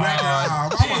smacking her. I'm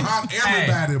gonna hop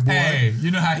everybody, boy. Hey,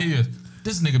 you know how he is.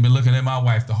 This nigga been looking at my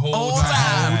wife the whole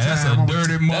time. That's a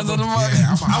dirty mother.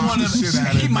 I wonder.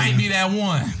 He might be that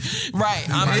one. Right.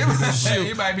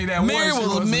 He might be that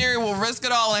one. Mary will risk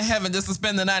it all in heaven just to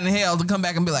spend the night in hell to come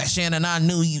back and be like, Shannon, I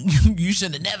knew you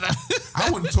should have never.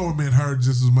 I wouldn't torment her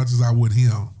just as much as I would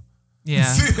him.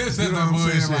 Yeah. You know what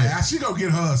I'm saying? Like, she gonna get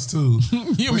hers too.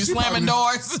 You be slamming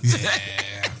doors.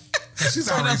 Yeah.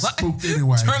 She's already spooked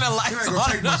anyway. Turn the lights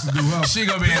on. Take much to do her. She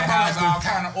gonna be in the house all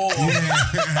kind of old.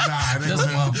 Yeah, This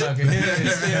motherfucker here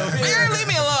is still here. Mary, leave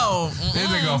me alone. This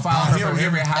nigga gonna follow her from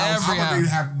every house. I'm gonna need to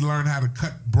have to learn how to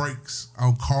cut brakes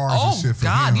on cars and Oh shit for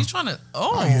God, him. you trying to?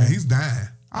 Oh yeah, he's dying.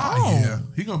 Oh yeah,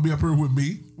 he gonna be up here with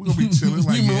me. We gonna be chilling.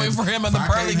 Like, You been waiting for him at the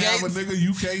pearly gates. Have a gates? nigga,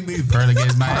 you can't need Pearly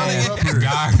Gates, my Pearly ass.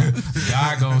 Gates.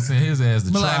 God gonna send his ass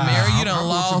to Be like, trial. Mary, you done I'm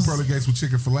lost. going to Pearly Gates with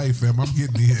Chick-fil-A, fam. I'm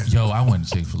getting in. Yo, I went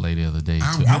to Chick-fil-A the other day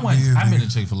too. I've been to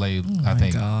Chick-fil-A, I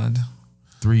think, God.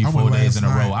 3-4 days in a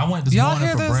last row. night. I went this Y'all morning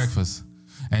hear for this? breakfast.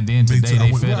 And then Me today too.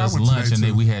 they fed I us went lunch today, and then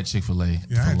too. we had Chick-fil-A Yeah,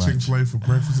 I for had lunch. Chick-fil-A for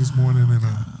breakfast this morning, and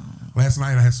last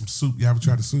night I had some soup. You ever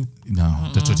tried the soup? No,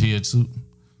 the tortilla soup,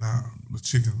 Nah, the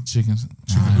chicken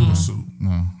noodle soup.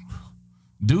 No.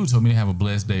 Dude told me to have a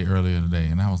blessed day earlier today,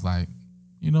 and I was like,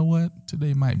 you know what?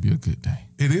 Today might be a good day.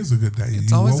 It is a good day.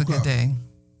 It's You always a woke good up. day.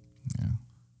 Yeah.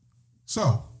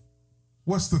 So,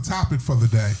 what's the topic for the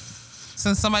day?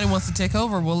 Since somebody wants to take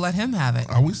over, we'll let him have it.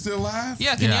 Are we still live?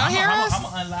 Yeah, can y'all hear us? I'm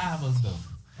gonna unlive us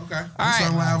though. Okay. All right,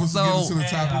 So live. Let's so- get into the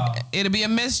Hey, topic. It'll be a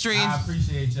mystery. I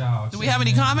appreciate y'all. Do we have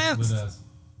any checking in comments? with us.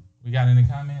 We got any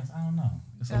comments? I don't know.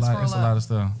 It's Yeah, a lot. scroll It's a up. lot of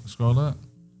stuff. Scroll up.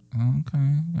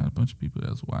 Okay, got a bunch of people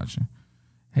that's watching.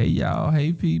 Hey y'all.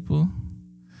 Hey people.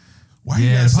 Why you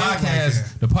Yeah, gotta the say it like podcast.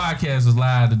 that? The podcast is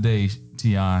live today,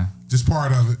 Tion. Just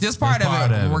part of it. Just part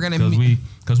of it. We're gonna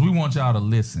because we want y'all to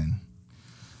listen.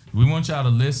 We want y'all to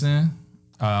listen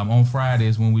on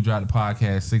Fridays when we drop the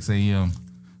podcast 6 a.m.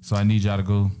 So I need y'all to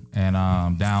go and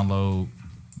download.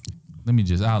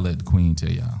 I'll let the queen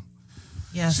tell y'all.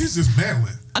 Yes. She's just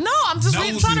meddling. No, I'm just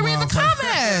Nosy trying to read the motherfucker.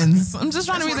 comments. I'm just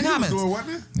trying to read the That's what he was comments.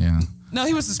 doing, wasn't it? Yeah. No,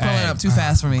 he was just scrolling Hey, up too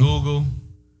fast for me. Google,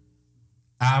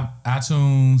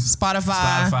 iTunes,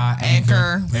 Spotify,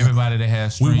 Anchor. everybody that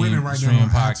has We winning right now on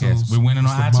podcasts. iTunes. We're winning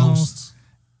on It's the iTunes. most.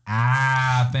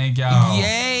 Thank y'all.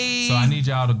 Yay. So I need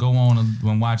y'all to go on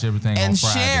and watch everything on And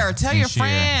Friday. share. Tell And your share.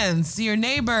 friends, your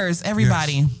neighbors,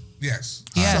 everybody. Yes.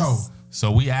 Yes. So,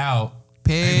 So we out.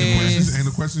 Peace. ain't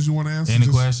no questions you want to answer? Any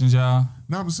Just- questions, y'all?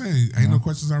 No, I'm saying, ain't no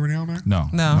questions already on there? No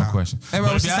questions.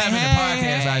 Everybody But if should y'all say, have any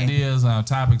podcast hey. ideas,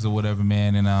 topics or whatever,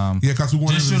 man, and Yeah, because we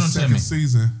wanted Just the shoot 'em to second me.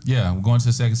 season. yeah, we're going to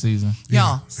the second season.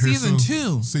 Y'all, Here season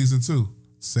soon. 2. Season 2.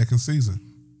 Second season.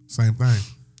 Same thing.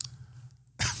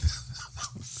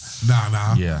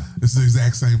 Nah. Yeah. It's the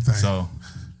exact same thing. So, all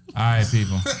right,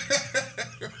 people.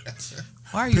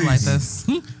 Why are you like this?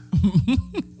 All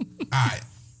right.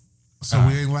 So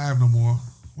we ain't live no more.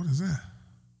 What is that?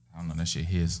 I don't know. That shit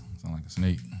hiss. Sound like a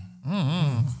snake.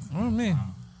 What do you mean?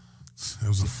 It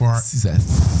was a fart.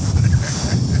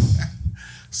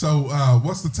 So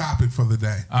what's the topic for the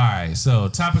day? All right. So,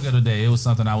 topic of the day. It was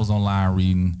something I was online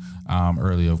reading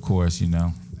earlier. Of course,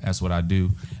 that's what I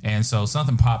do. And so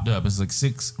something popped up. It's like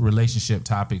 6 relationship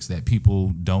topics that people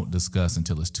don't discuss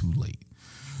until it's too late.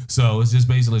 So it's just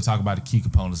basically talk about the key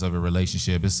components of a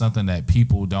relationship. It's something that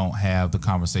people don't have the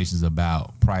conversations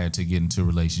about prior to getting to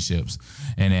relationships,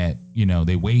 and that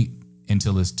they wait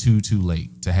until it's too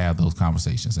late to have those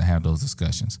conversations and have those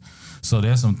discussions. So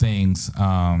there's some things.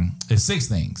 There's 6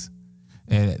 things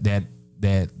that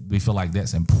we feel like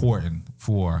that's important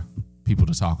for people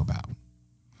to talk about.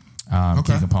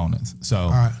 Okay. Key components. So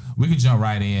right. we can jump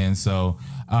right in. So.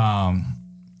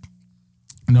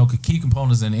 Key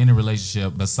components in any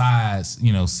relationship besides,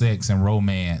 sex and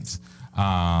romance.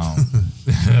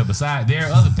 Besides, there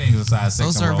are other things besides sex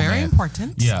Those and are romance. very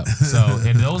important. Yeah. So,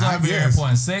 and those I are very guess.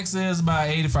 important. Sex is about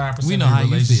 85% We know of how you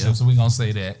relationships, feel. so we're gonna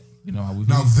say that. You know how we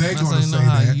No, feel. they're That's going how to you know say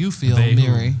how that. you feel, They who?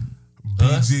 Mary.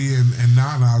 BG and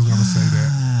Nana is going to say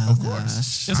that. Of course.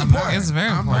 Gosh. It's I'm important. not. It's very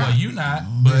I'm important. Well, you not,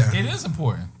 but Yeah. it is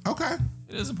important. Okay.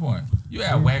 It is important. You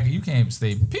have whack. You can't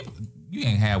stay. People. You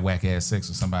can't have whack ass sex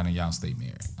with somebody and y'all stay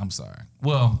married. I'm sorry.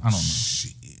 Well, I don't know.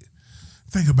 Shit.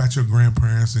 Think about your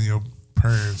grandparents and your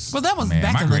parents. Well, that was Man,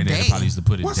 back my in the granddaddy day. probably used to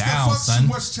put it What's down, that? son.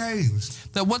 What's changed?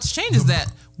 What's changed is that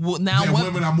now That what?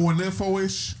 women are more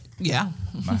nympho-ish, Yeah,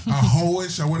 or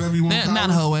hoe-ish, or whatever you want to they're call not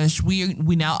it. hoish.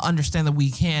 We now understand that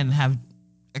we can have,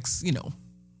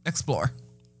 explore.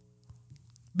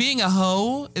 Being a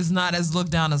hoe is not as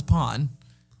looked down as pawn.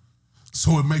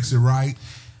 So it makes it right.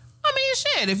 I mean,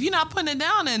 shit. If you're not putting it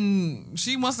down and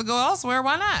she wants to go elsewhere,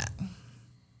 why not?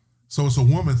 So it's a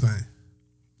woman thing.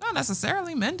 Not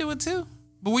necessarily. Men do it too.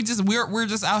 But we're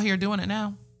just out here doing it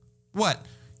now. What?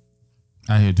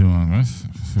 Out here doing this.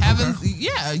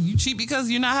 Yeah, you cheat because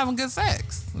you're not having good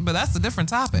sex. But that's a different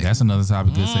topic. That's another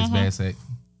topic. Good sex, bad sex.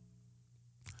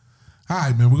 All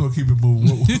right, man, we're gonna keep it moving.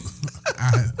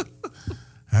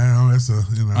 I don't know. That's a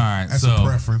All right, that's so- a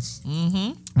preference.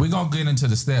 We're gonna get into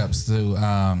the steps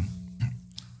to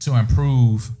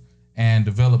improve and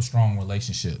develop strong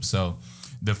relationships. So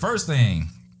the first thing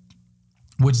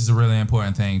Which is a really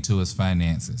important thing too, is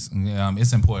finances.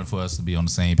 It's important for us to be on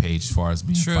the same page as far as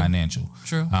being financial.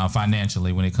 True.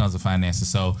 Financially, when it comes to finances.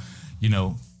 So,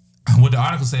 what the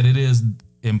article said, it is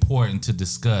important to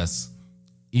discuss,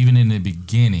 even in the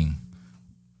beginning,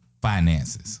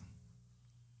 finances.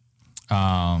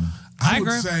 I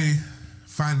would say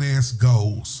finance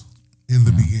goals in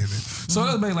the beginning. So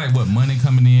that's basically like what, money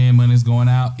coming in, money's going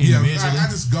out individually? Yeah, I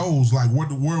just goals. Like,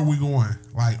 where are we going?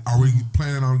 Like, are we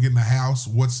planning on getting a house?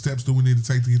 What steps do we need to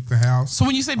take to get the house? So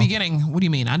when you say beginning, what do you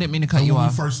mean? I didn't mean to cut you when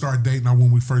off. we first start dating or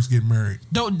when we first get married.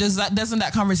 Doesn't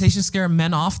that conversation scare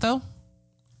men off though?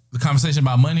 The conversation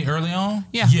about money early on?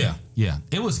 Yeah. Yeah.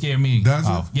 It would scare me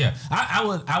off. Yeah.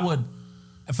 I would.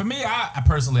 For me, I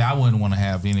personally, I wouldn't want to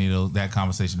have any of that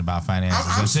conversation about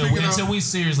finances until we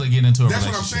seriously get into a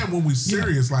relationship. That's what I'm saying. When we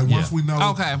serious, once we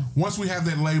know, once we have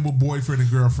that label boyfriend and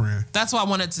girlfriend. That's why I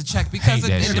wanted to check because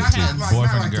it shit depends.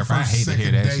 Boyfriend and girlfriend. I hate to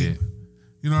hear that shit.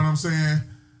 You know what I'm saying?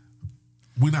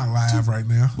 We're not live right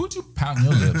now. Who'd you pound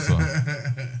your lips for?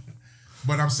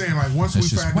 But I'm saying, once we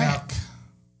find out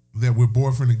that we're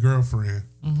boyfriend and girlfriend,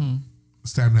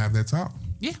 it's time to have that talk.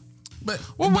 Yeah. But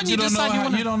when you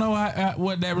don't know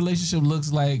what that relationship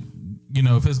looks like,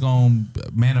 if it's going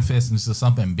to manifest into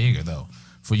something bigger though,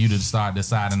 for you to start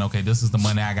deciding, okay, this is the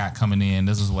money I got coming in,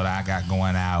 this is what I got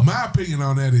going out. My opinion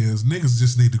on that is niggas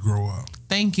just need to grow up.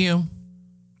 Thank you.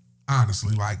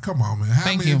 Honestly, come on, man.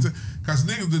 Thank you. Because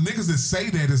the niggas that say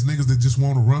that is niggas that just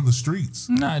want to run the streets.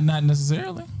 Not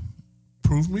necessarily.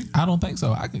 Prove me. I don't think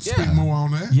so. I can speak more on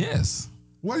that. Yes.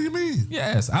 What do you mean?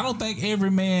 Yes. I don't think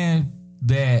every man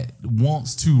that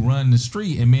wants to run the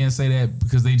street, and men say that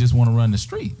because they just want to run the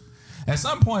street. At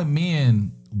some point,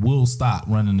 men will stop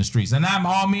running the streets. And not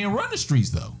all men run the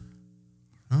streets, though.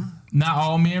 Huh? Not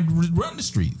all men run the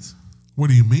streets. What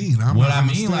do you mean? I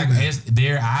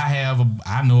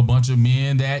know a bunch of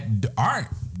men that aren't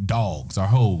dogs or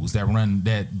hoes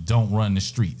that don't run the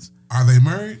streets. Are they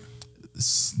married?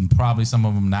 Probably some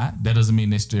of them not. That doesn't mean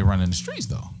they're still running the streets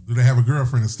though. Do they have a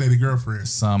girlfriend, a steady girlfriend?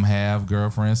 Some have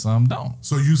girlfriends, some don't.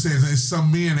 So you say there's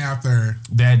some men out there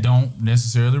that don't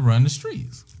necessarily run the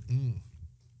streets.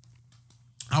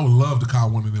 I would love to call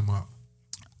one of them up.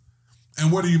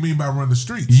 And what do you mean by run the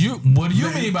streets? What do you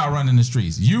mean by running the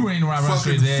streets? You ain't running the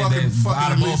streets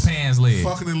out of both pants legs.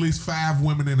 Fucking at least 5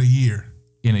 women in a year.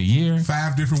 In a year?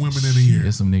 5 different women in a year.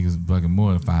 There's some niggas fucking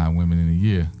more than 5 women in a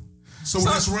year. So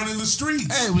that's running the streets.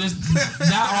 Hey,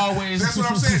 not always. That's what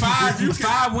I'm saying.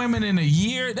 5 women in a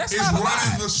year. That's not a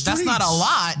lot. That's not a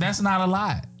lot. That's not a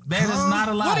lot. That is not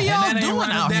a lot. What are y'all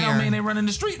doing out here? That don't mean they running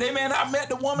the street. They may not met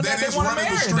the woman that they want to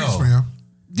marry though. Fam.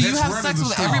 Do you have sex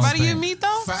with everybody you meet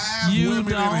though? 5 women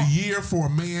in a year for a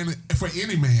man, for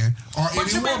any man or any woman.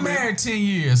 But you've been married 10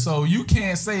 years, so you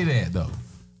can't say that though.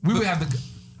 We would have to.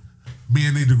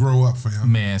 Men need to grow up,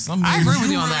 fam. Man, I agree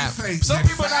with you on that.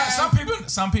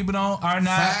 Some people are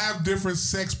not. 5 different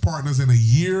sex partners in a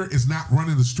year is not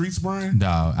running the streets, Brian.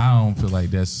 No, I don't feel like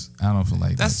that's.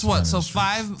 That's what. So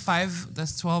 5.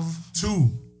 That's 12. 2.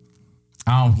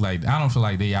 I don't feel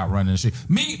like they out running the street.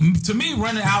 To me,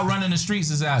 running the streets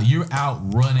is out. You're out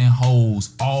running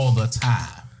hoes all the time.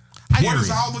 What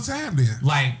is all the time then?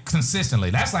 Like consistently.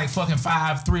 That's like fucking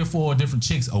 3 or 4 different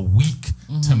chicks a week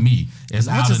to me. It's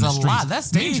out in the streets. Which is a lot. That's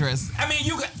dangerous. I mean,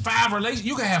 you got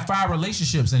you can have 5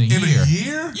 relationships in a year. In a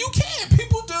year? You can.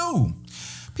 People do.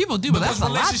 People do, but that's a lot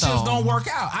though. Relationships don't work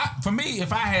out. For me,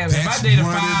 if I dated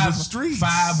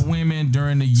 5 women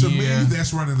during the year, to me,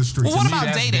 that's running the streets. Well, what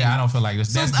about dating? I don't feel like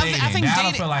that's dating. I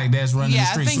don't feel like that's running the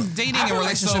streets. Yeah, I think dating and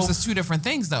relationships is 2 different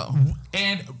things though.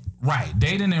 And right,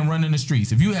 dating and running the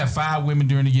streets. If you have 5 women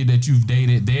during the year that you've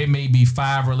dated, there may be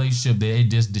 5 relationships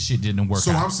that the shit didn't work out.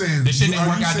 So I'm saying the shit didn't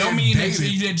work out. Don't mean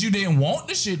that you didn't want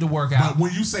the shit to work out. But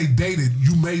when you say dated,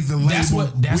 you made the label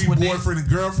boyfriend and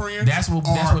girlfriend. That's what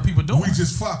people doing. We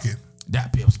just fucking.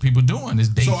 That's people doing is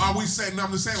dating. So are we saying?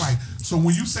 I'm just saying so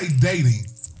when you say dating,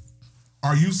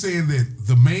 are you saying that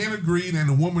the man agreed and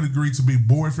the woman agreed to be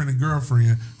boyfriend and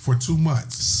girlfriend for 2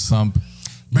 months?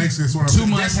 Basically, that's what I'm saying.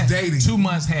 2 months. That's dating. 2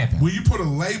 months happened. When you put a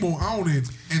label on it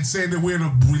and saying that we're in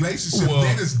a relationship,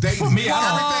 that is dating. For me,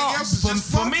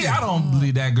 I don't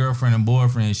believe that girlfriend and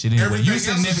boyfriend shit anyway. You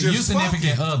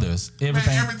significant others.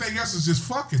 Everything else is just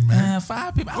fucking, man.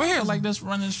 5 people. I feel like this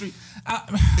running the street.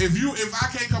 If I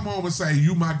can't come home and say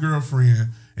you my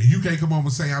girlfriend, and you can't come home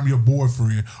and say I'm your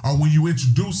boyfriend, or when you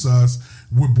introduce us,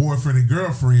 we're boyfriend and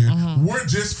girlfriend, we're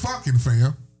just fucking,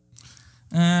 fam.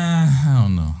 I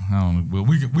don't know. Well,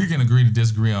 we can agree to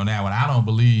disagree on that one. I don't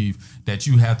believe that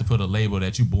you have to put a label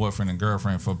that you boyfriend and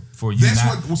girlfriend for you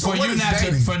not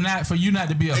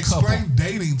to be a couple. Explain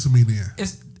dating to me then.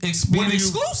 It's being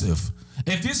exclusive.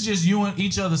 If it's just you and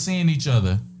each other seeing each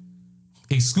other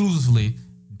exclusively,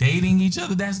 dating each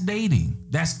other, that's dating.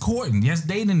 That's courting. That's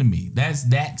dating to me. That's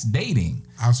dating.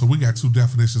 So we got two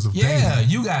definitions of dating.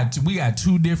 Yeah, we got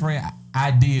two different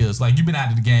ideas. Like you've been out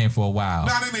of the game for a while.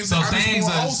 Nah, so things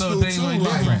are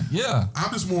different. Yeah.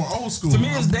 I'm just more old school. To me,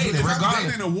 it's dating. If regardless. I'm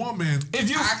dating a woman,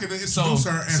 I can introduce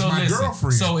her as so my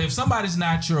girlfriend. So if somebody's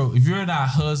not if you're not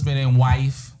husband and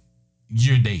wife,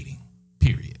 you're dating.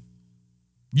 Period.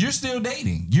 You're still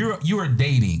dating. You are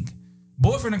dating.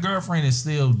 Boyfriend and girlfriend is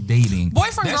still dating.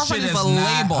 Boyfriend and girlfriend is a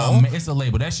label. It's a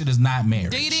label. That shit is not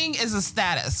marriage. Dating is a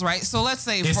status, right? So let's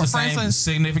say, it's for instance,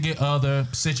 significant other,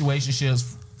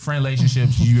 situationships, friend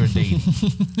relationships, you're dating.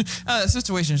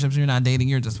 Situationships, you're not dating.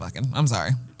 You're just fucking. I'm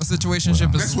sorry. A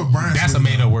situationship is. That's what Brian. That's a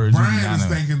made up word. Brian is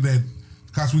thinking that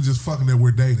because we just fucking that we're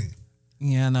dating.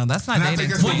 Yeah, no, that's not dating. I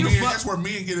think that's where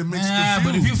men get it mixed confused.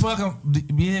 But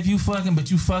if you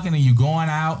fucking and you going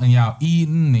out and y'all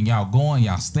eating and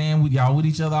y'all staying with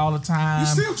each other all the time. You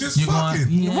still just fucking.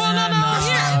 Dating.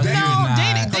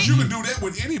 Because you can do that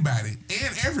with anybody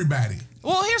and everybody.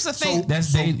 Well, here's the thing.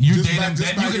 That's dating. You dating,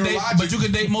 but you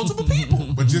can date multiple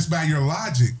people. But just by your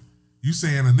logic, you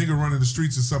saying a nigga running the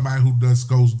streets is somebody who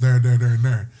goes there, and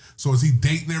there. So is he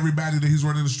dating everybody that he's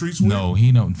running the streets with? No,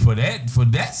 he don't. For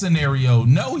that scenario,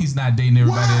 no, he's not dating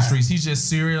everybody in the streets. He's just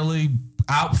serially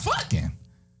out fucking.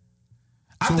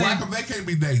 So why come they can't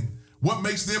be dating? What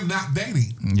makes them not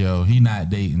dating? Yo, he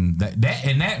not dating. That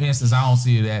in that instance, I don't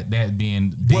see that being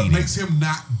dating. What makes him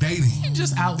not dating? He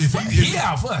just out fucking. He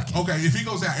out fucking. Okay, if he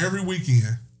goes out every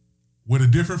weekend with a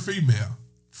different female,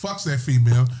 fucks that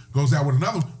female, goes out with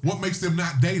another, what makes them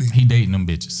not dating? He dating them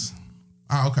bitches.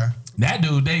 Oh, okay. That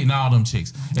dude dating all them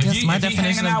chicks. If he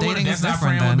hanging out with her, that's not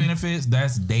friend with benefits.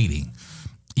 That's dating.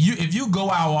 If you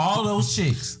go out with all those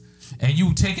chicks and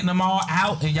you taking them all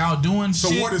out and y'all doing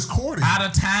shit. So what is courting? Out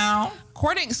of town.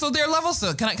 Courting. So there are levels.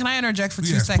 So can I interject for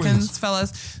 2 seconds, please,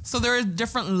 fellas? So there are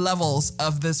different levels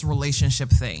of this relationship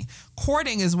thing.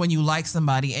 Courting is when you like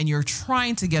somebody and you're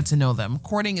trying to get to know them.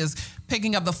 Courting is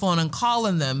picking up the phone and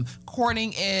calling them.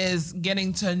 Courting is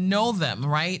getting to know them,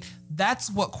 right? That's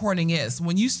what courting is.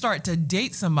 When you start to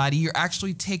date somebody, you're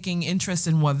actually taking interest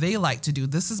in what they like to do.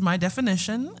 This is my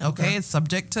definition, okay? It's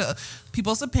subject to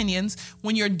people's opinions.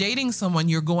 When you're dating someone,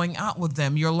 you're going out with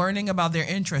them. You're learning about their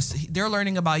interests. They're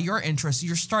learning about your interests.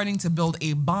 You're starting to build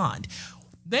a bond.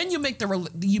 Then you make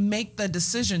the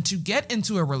decision to get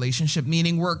into a relationship,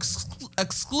 meaning we're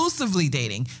exclusively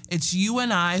dating. It's you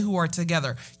and I who are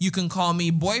together. You can call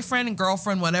me boyfriend and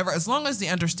girlfriend, whatever, as long as the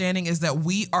understanding is that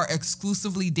we are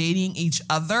exclusively dating each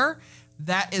other.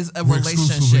 That is a relationship.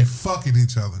 Exclusively fucking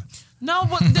each other. No,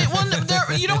 but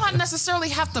you don't necessarily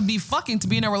have to be fucking to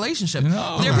be in a relationship.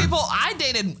 No. There are people I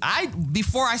dated.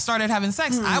 Before I started having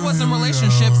sex, I was in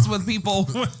relationships with people.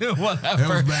 Whatever. That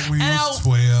was back when you was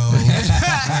 12.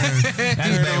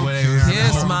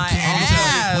 Kiss my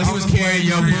ass. When he was carrying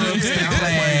your boobs to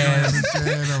class.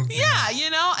 Yeah,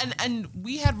 and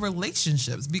we had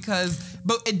relationships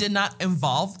but it did not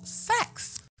involve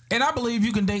sex. And I believe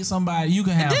you can date somebody. You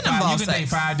can date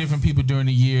 5 different people during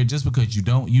the year just because you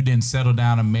didn't settle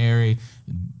down and marry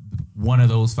one of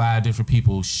those 5 different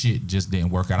people. Shit just didn't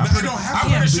work out.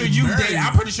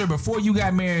 I'm pretty sure before you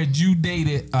got married, you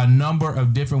dated a number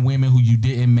of different women who you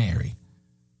didn't marry.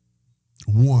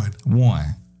 One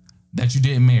that you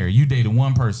didn't marry. You dated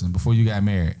one person before you got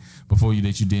married. Before you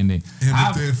didn't date.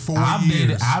 And within 4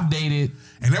 years. I've dated.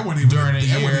 And that wasn't even during a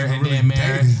year and then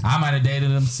married. Dating. I might have dated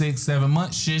them 6-7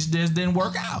 months. Shit just didn't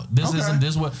work out. This isn't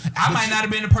this what I might not have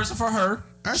been the person for her.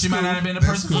 She might not have been the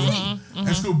person for me. Mm-hmm.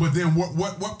 That's cool. But then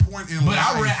what point in life?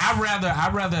 I'd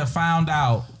rather have found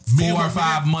out 4 or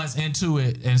 5 months into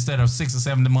it instead of 6 or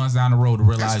 7 months down the road to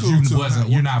realize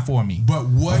you're not for me. But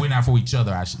we're not for each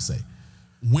other, I should say.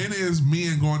 When is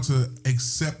men going to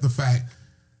accept the fact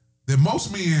that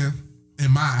most men, in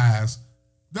my eyes,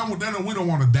 we don't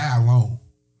want to die alone?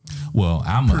 Well,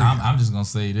 I'm just gonna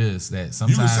say this: that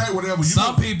sometimes you can say whatever.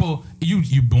 Some people,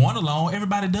 you born alone.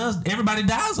 Everybody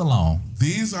dies alone.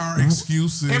 These are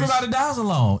excuses. Everybody dies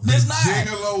alone. There's not.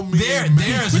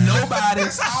 There's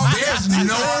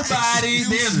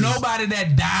nobody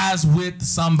that dies with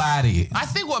somebody. I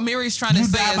think what Mary's trying to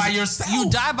say is by yourself. You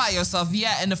die by yourself,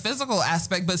 yeah, in the physical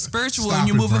aspect, but spiritually, when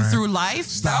you're moving through life,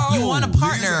 you want a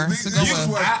partner to go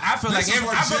with. I feel like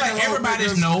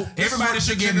everybody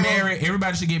should get married.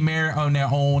 Everybody should get married on their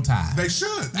own time. They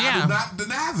should. Yeah. I do not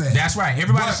deny that. That's right.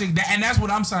 Everybody should, and that's what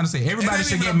I'm trying to say. Everybody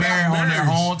should get married on their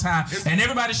own time. And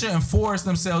everybody shouldn't force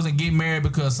themselves and get married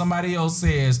because somebody else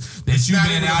says that you've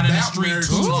been out in the street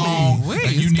too long.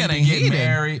 And you need to get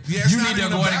married. Yeah, you need to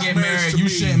go and get married. You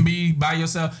shouldn't be by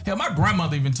yourself. Hell, my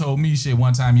grandmother even told me shit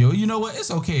one time, yo, you know what?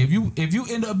 It's okay if you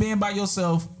end up being by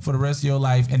yourself for the rest of your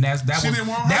life, and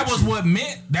that was what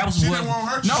meant. That was she what. Didn't want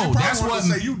her. No, that's what.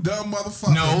 Say you dumb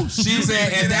motherfucker. No, she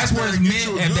said, and that's what's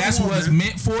meant. And that's what's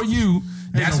meant for you.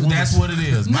 That's what it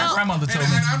is. My grandmother told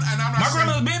me. My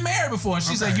grandmother been married before, and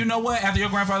she said, "You know what? After your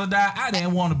grandfather died, I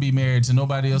didn't want to be married to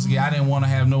nobody else again. I didn't want to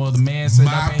have no other man sitting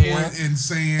up in here." My point in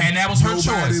saying, and that was her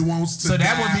choice. So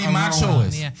that would be my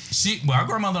choice. Yeah. My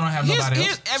grandmother don't have nobody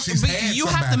else. But you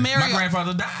have to marry. My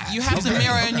grandfather died. You have to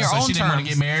marry in your own terms. She didn't want to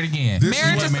get married again.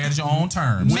 Marriage is marriage your own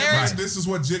terms. This is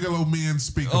what gigolo men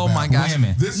speak about. Oh my gosh,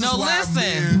 women. This is why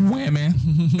women.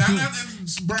 Now,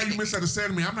 Brian, you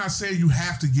misunderstanding me. I'm not saying you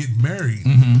have to get married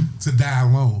to die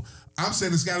alone. I'm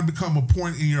saying it's got to become a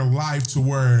point in your life to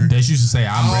where that you should say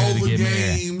I'm ready to get married.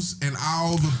 All the games and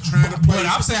all the trying to play. But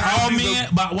I'm saying all men.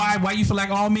 But why you feel like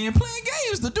all men playing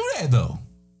games to do that though?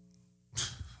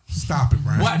 Stop it,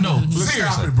 Brian. What? No, seriously,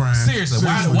 stop it, Brian. Seriously,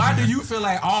 why do you feel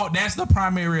like that's the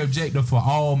primary objective for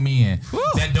all men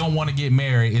that don't want to get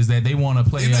married is that they want to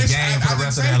play a game for the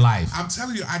rest of their life? I'm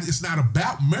telling you, it's not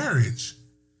about marriage.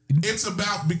 It's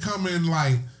about becoming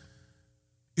like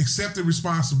accepting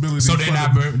responsibility. So they're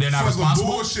not for responsible? The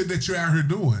bullshit that you're out here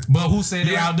doing. But who said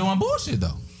they're out doing bullshit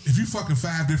though? If you fucking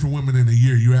 5 different women in a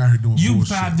year, you out here doing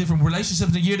bullshit. 5 different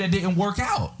relationships in a year that didn't work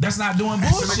out. That's not doing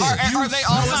bullshit. Are they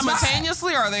all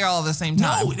simultaneously, or are they all at the same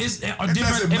time? No, it's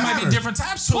different. It might be different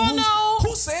times. So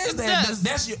who says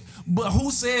that? But who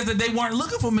says that they weren't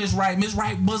looking for Miss Right? Miss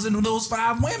Right wasn't those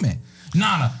 5 women.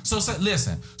 Nana. So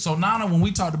listen. So Nana, when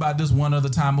we talked about this one other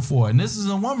time before, and this is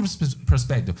a woman's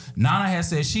perspective, Nana has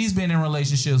said she's been in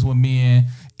relationships with men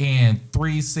and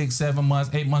 3, 6, 7 months,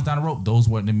 8 months down the road, those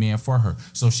weren't the men for her.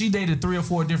 So she dated 3 or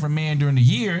 4 different men during the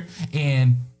year,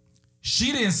 and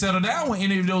she didn't settle down with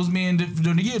any of those men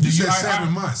during the year. You said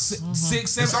 7 months.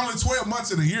 6, 7. It's only 12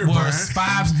 months in a year, Brian.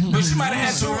 5. But she might have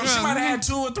had 2. She might have had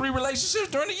 2 or 3 relationships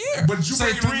during the year. But you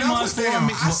say 3 months down.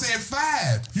 I said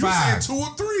 5. You said 2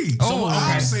 or 3. Oh, okay.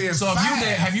 I'm saying 5.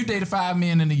 Have you dated 5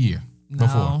 men in a year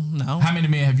before? No. How many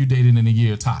men have you dated in a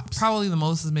year tops? Probably the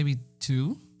most is maybe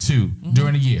 2.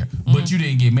 During the year, but you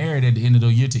didn't get married at the end of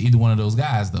the year to either one of those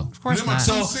guys, though. Of course not.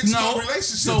 So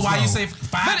why you say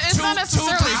 5? But it's not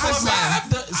necessarily 2, 3, 4, 5.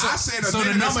 I said a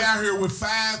nigga that's out here with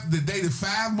 5 that dated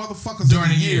 5 motherfuckers during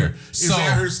the year is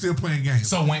out here still playing games.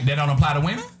 So that don't apply to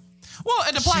women? Well,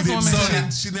 it applies to women.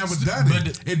 She never done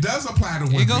it. It does apply to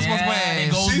women. It goes both ways.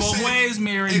 It goes both ways,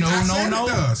 Mary. No.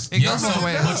 It goes both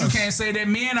ways. But you can't say that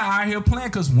men are out here playing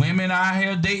because women are out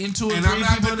here dating 2 or 3 people. And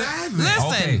I'm not denying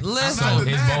that. Listen. So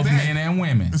it's both men and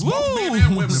women. It's both men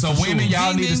and women. So women,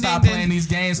 y'all need to stop playing these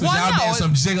games because y'all getting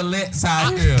some jigglettes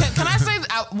out here. Can I say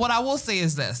what I will say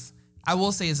is this?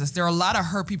 There are a lot of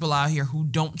hurt people out here who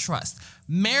don't trust.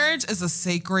 Marriage is a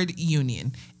sacred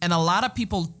union, and a lot of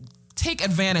people take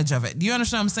advantage of it. Do you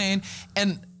understand what I'm saying?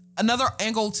 And another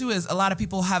angle too is a lot of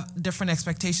people have different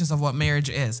expectations of what marriage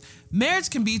is. Marriage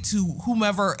can be to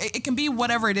whomever, it can be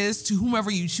whatever it is to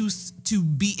whomever you choose to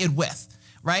be it with,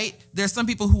 right? There's some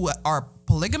people who are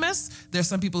polygamous. There's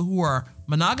some people who are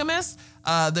monogamous.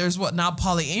 There's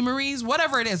polyamories,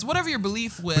 whatever it is, whatever your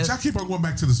belief with. But y'all keep on going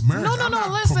back to this marriage. I'm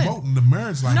not listen. promoting the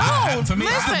marriage like that. No, for me,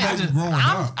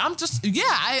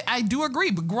 I do agree.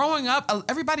 But growing up,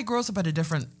 everybody grows up at a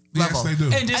different level. Yes, they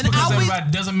do. And just because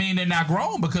everybody doesn't mean they're not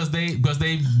grown because they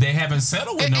haven't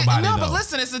settled with nobody. No, but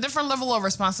listen, it's a different level of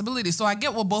responsibility. So I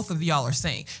get what both of y'all are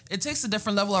saying. It takes a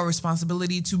different level of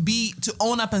responsibility to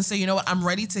own up and say, you know what, I'm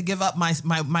ready to give up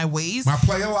my ways. My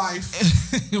player life.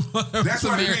 That's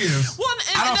what it is. Well,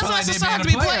 it doesn't necessarily have to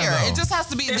be player. It just has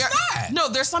to be. It's not. No,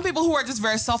 there's some people who are just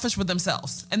very selfish with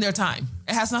themselves and their time.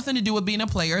 It has nothing to do with being a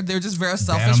player. They're just very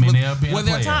selfish with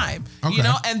their time. Okay. You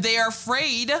know, and they are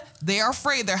afraid. There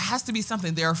has to be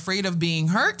something. They're afraid of being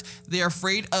hurt. They're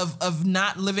afraid of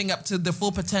not living up to the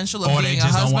full potential of being a husband.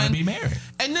 Or they just don't want to be married.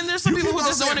 And then there's some people who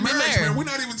just don't want to be married. Man, we're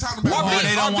not even talking about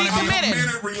they don't want to be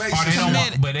committed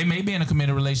relationship. But they may be in a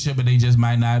committed relationship, but they just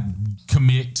might not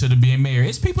commit to being married.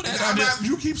 It's people that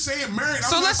you keep saying married.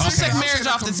 So let's just take marriage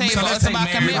off the table. It's about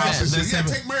commitment.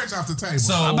 Take marriage off the table.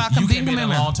 So you can be in a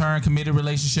long-term committed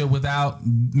relationship without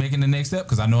making the next step?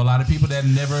 Because I know a lot of people that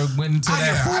never went into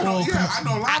that full. I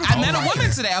know a lot of I people met a like woman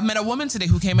that. today. I met a woman today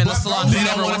who came in the salon who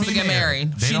never wants to get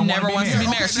married. She never wants to be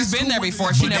married. She's been there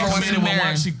before. She never wants to be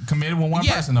married. She committed with one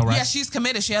person, though, right? Yeah, she's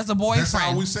committed. She has a boyfriend. That's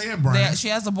all we saying, Brian. She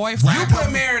has a boyfriend. You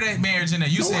put marriage in there.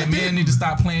 You said men need to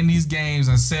stop playing these games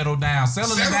and settle down.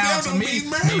 Settling down to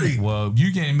me. Well,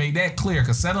 you can make that clear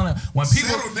because settling when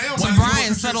people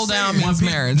Brian settle down means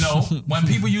marriage. No, when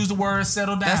people use the word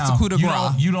settle down, that's the coup de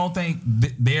grace. You don't think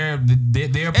they're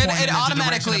pointing it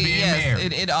automatically yes.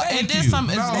 It is some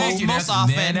most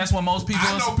often. That's what most people.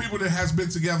 I know people that has been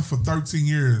together for 13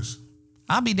 years.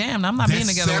 I'll be damned. I'm not being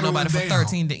together with nobody for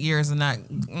 13 years and not.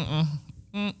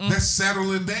 That's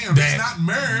settling down. That's not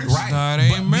marriage, right? That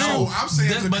ain't marriage. No, I'm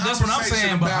saying but that's what I'm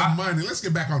saying about money. Let's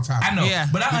get back on topic. I know,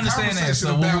 but I understand that.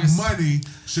 So about money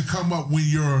should come up when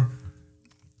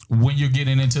you're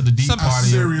getting into the deep part of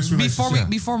serious relationship.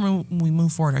 Before we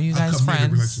move forward, are you guys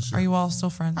friends? Are you all still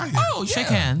friends? Oh, yeah. Shake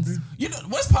hands. You know,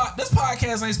 this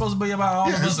podcast ain't supposed to be about all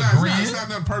of us agreeing. It's not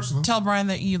nothing personal. Tell Brian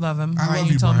that you love him. I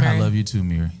love you, Brian. I love you too,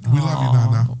 Mary. We love you,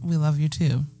 Nana. We love you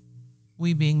too.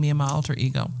 We being me and my alter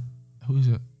ego. Who is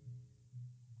it?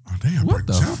 Oh, damn, what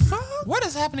the fuck? What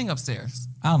is happening upstairs?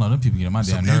 I don't know. Them people get on my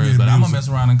damn nerves, but I'm gonna mess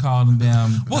around and call them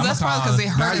damn. Well, that's probably because they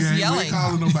heard us yelling. We ain't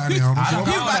calling nobody on them. I don't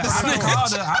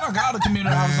call the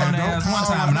community office on their ass one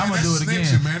time, and I'm gonna do it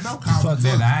again. Man, don't call fuck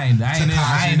that. I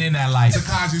ain't in that life.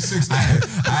 Tekashi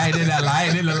 6'9". I ain't in that life. I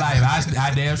ain't in the life.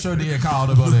 I damn sure did call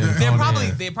them on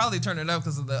there. They probably turned it up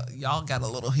because of y'all got a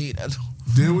little heated.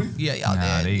 Did we? Yeah,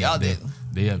 y'all did. Y'all did.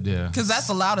 They up there. Because that's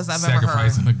the loudest I've ever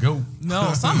heard. Sacrificing a goat.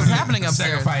 No, something's happening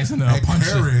upstairs. Sacrificing a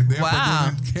puncher.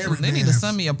 Wow. They need to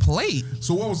send me a plate.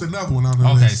 So what was another one on the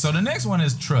list? Okay, so the next one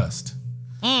is trust.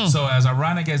 So as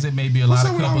ironic as it may be, a lot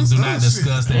of couples do not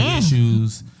discuss their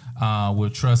issues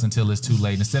with trust until it's too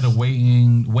late. Instead of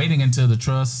waiting until the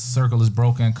trust circle is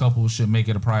broken, couples should make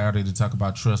it a priority to talk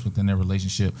about trust within their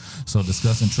relationship. So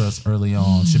discussing trust early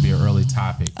on should be an early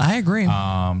topic. I agree.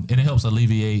 And it helps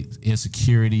alleviate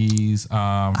insecurities.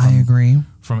 I agree.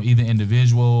 From either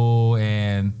individual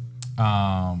and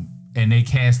they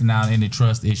casting out any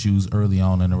trust issues early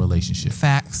on in a relationship.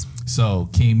 Facts. So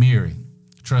King Miri,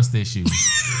 trust issues.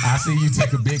 I see you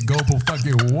take a big gulp of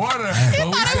fucking water. But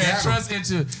we said trust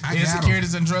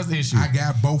insecurities and trust issues. I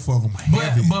got both of them.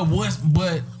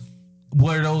 But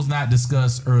were those not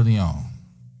discussed early on?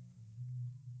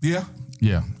 Yeah.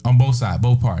 Yeah. On both sides,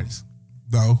 both parties.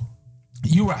 No.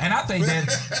 You're right, and I think that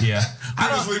I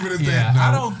just leave it at that. No.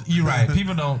 I don't. You're right.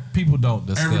 People don't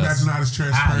discuss. Everybody's not as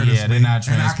transparent. As they're not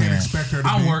transparent. And I can expect her to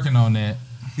I'm working on that.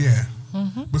 Yeah,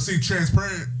 but see,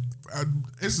 transparent.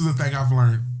 This is the thing I've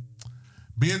learned.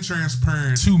 Being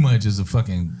transparent. Too much is a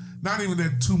fucking. Not even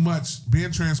that too much.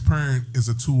 Being transparent is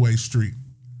a two-way street.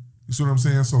 You see what I'm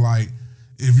saying? So like,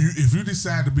 if you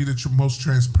decide to be the most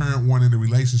transparent one in the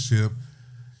relationship,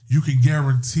 you can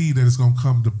guarantee that it's gonna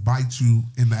come to bite you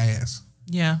in the ass.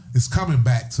 Yeah. It's coming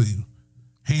back to you.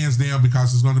 Hands down,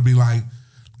 because it's going to be like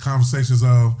conversations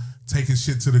of taking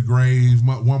shit to the grave.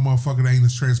 One motherfucker that ain't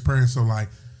as transparent. So like,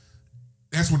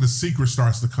 that's when the secret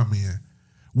starts to come in,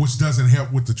 which doesn't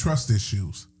help with the trust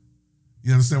issues.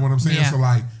 You understand what I'm saying? Yeah. So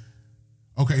like,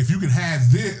 okay, if you can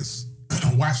have this,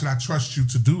 why should I trust you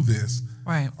to do this?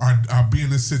 Right. Or be in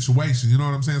this situation? You know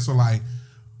what I'm saying? So like,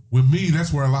 with me,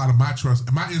 that's where a lot of my trust,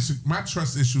 and my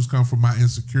trust issues come from my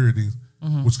insecurities,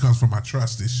 which comes from my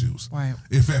trust issues. Right.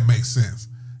 If that makes sense.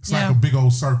 It's like a big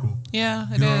old circle. Yeah,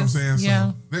 it is. You know what I'm saying?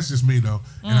 Yeah. So that's just me though.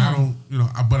 And I don't,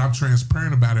 but I'm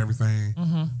transparent about everything.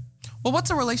 Well,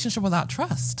 what's a relationship without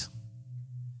trust?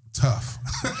 Tough.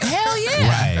 Hell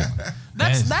yeah. Right.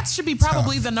 That should be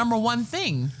probably the number one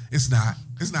thing. It's not.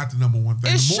 It's not the number one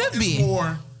thing. It should be. It's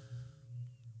more.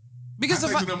 Because I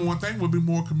think the number one thing would be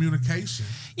more communication.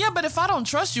 Yeah, but if I don't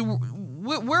trust you,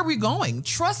 where are we going?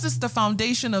 Trust is the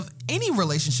foundation of any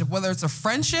relationship, whether it's a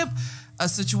friendship, a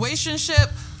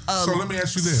situationship. So let me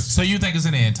ask you this. So you think it's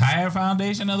in the entire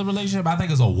foundation of the relationship? I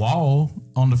think it's a wall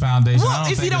on the foundation.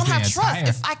 Well, if you don't have trust,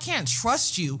 if I can't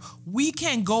trust you, we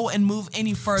can't go and move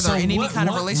any further in any kind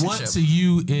of relationship. What to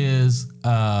you is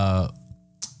a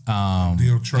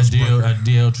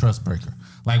deal trust breaker?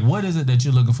 Like, what is it that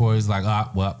you're looking for? Is like,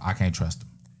 well, I can't trust him.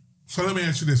 So let me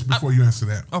ask you this before you answer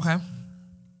that. Okay.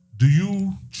 Do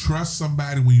you trust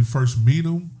somebody when you first meet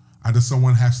them, or does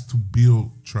someone has to build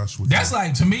trust with you? That's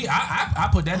like, to me, I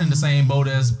put that in the same boat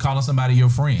as calling somebody your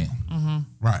friend. Mm-hmm.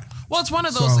 Right. Well, it's one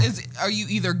of those. Are you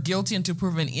either guilty until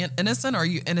proven innocent, or are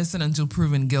you innocent until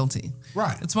proven guilty?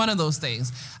 Right. It's one of those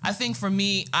things. I think for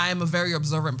me, I am a very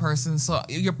observant person, so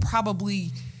you're probably.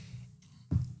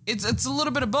 It's a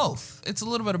little bit of both. It's a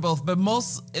little bit of both, but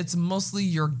it's mostly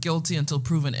you're guilty until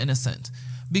proven innocent.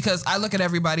 Because I look at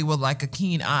everybody with like a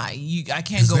keen eye. I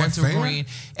can't go into agreeing.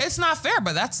 It's not fair,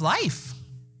 but that's life.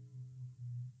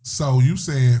 So you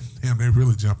saying, damn, they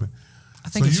really jumping. I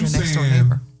think it's your next door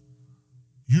neighbor.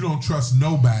 You don't trust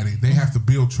nobody. They have to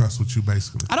build trust with you,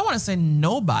 basically. I don't want to say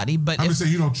nobody, but I'm just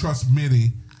saying you don't trust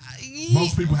many.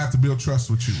 Most people have to build trust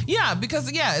with you. Yeah,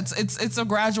 because it's a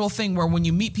gradual thing where when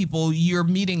you meet people, you're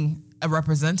meeting a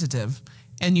representative,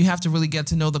 and you have to really get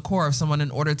to know the core of someone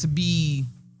in order to be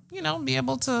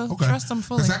able to trust them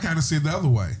fully. Because I kind of see it the other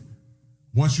way.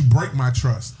 Once you break my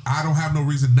trust, I don't have no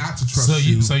reason not to trust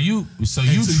you. So you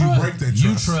trust. You break that trust.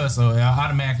 You trust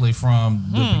automatically from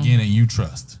the beginning. You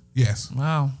trust. Yes.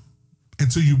 Wow.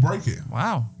 Until you break it.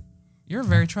 Wow. You're a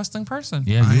very trusting person.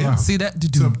 Yeah, you are. See that?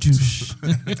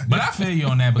 But I feel you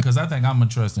on that because I think I'm a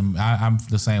trusting. I'm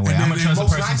the same way. I'm a trusting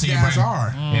person. Most nice guys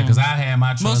are. Yeah, because I had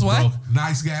my trust broke.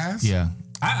 Nice guys. Yeah.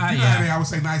 I would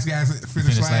say nice guys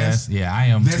finish last. Yeah, I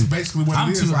am. That's basically what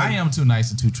it is. I am too nice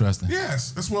and too trusting.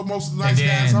 Yes, that's what most nice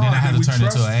guys are. And then I had to turn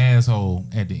into an asshole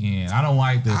at the end. I don't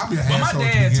like this. But my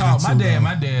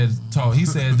dad taught. He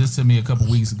said this to me a couple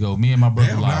weeks ago. Me and my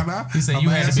brother. He said you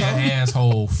had to be an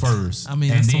asshole first. I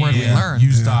mean, that's the word we learned.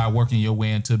 You start working your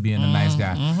way into being a nice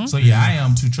guy. So yeah, I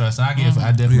am too trusting. I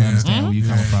definitely understand where you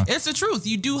coming from. It's the truth.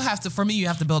 You do have to. For me, you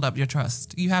have to build up your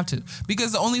trust. You have to,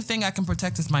 because the only thing I can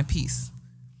protect is my peace.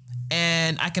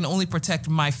 And I can only protect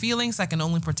my feelings. I can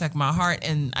only protect my heart,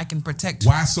 and I can protect.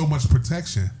 Why so much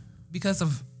protection? Because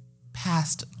of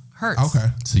past hurts. Okay.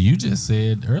 So you just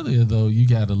said earlier, though, you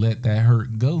got to let that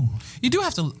hurt go. You do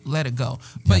have to let it go,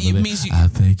 but it means you. I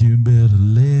think you better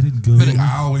let it go.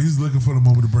 He's looking for the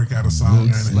moment to break out a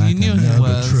song. Like you knew he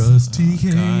was. Trust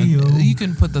you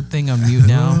can put the thing on mute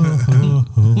now.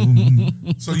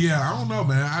 So yeah, I don't know,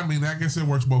 man. I mean, I guess it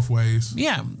works both ways.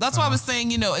 Yeah, that's why I was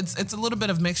saying. It's a little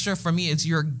bit of mixture for me. It's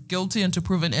you're guilty until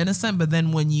proven innocent, but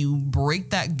then when you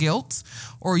break that guilt,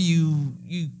 or you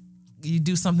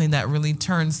do something that really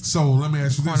turns. So let me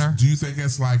ask you this: do you think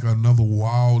it's like another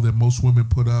wall that most women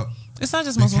put up? It's not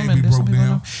just most women. There's some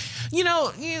people.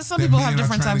 Some people have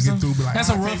different types of. That's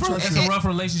a rough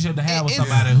relationship to have with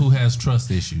somebody who has trust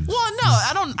issues. Well, no,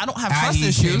 I don't have trust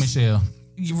issues. Michelle.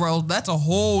 Well, that's a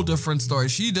whole different story.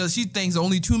 She thinks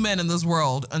only two men in this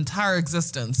world, entire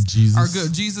existence, are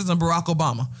good. Jesus and Barack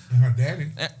Obama. And her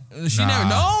daddy. She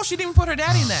didn't even put her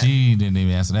daddy in that. She didn't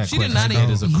even answer that question. She did not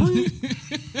even. Is a creep.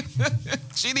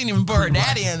 She didn't even put her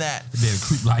daddy in that. Did a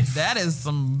creep life. That is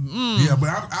some. Yeah, but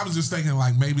I was just thinking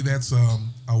like maybe that's a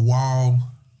wall.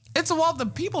 It's a wall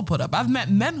that people put up. I've met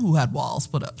men who had walls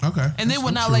put up. Okay. And they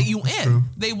will not let you in. True.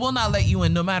 They will not let you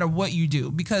in no matter what you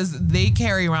do because they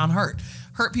carry around hurt.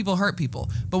 Hurt people.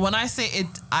 But when I say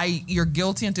you're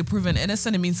guilty until proven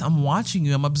innocent, it means I'm watching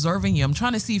you. I'm observing you. I'm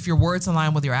trying to see if your words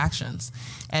align with your actions.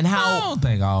 And how I don't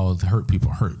think all hurt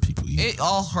people either.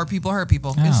 All hurt people.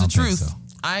 It's the truth. So.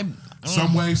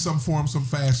 Some way, some form, some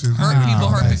fashion. Hurt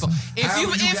people. If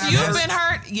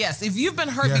you've been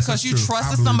hurt because you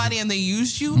trusted somebody and they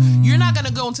used you, you're not going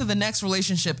to go into the next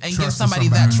relationship and give somebody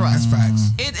that trust. That's facts.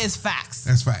 It is facts.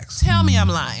 That's facts. Tell me I'm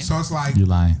lying. So it's like you're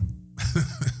lying.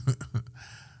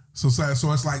 So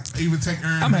it's like even take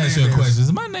Aaron. I'm gonna ask you a question.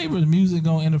 Is my neighbor's music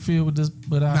gonna interfere with this?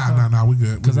 Nah, we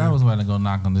good. Because I was about to go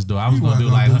knock on this door. I was gonna do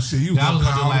like hustling.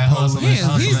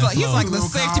 He's like the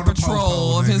safety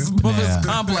patrol of his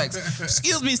complex.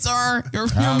 Excuse me, sir. Your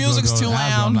music's too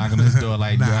loud. I'm knocking on this door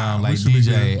like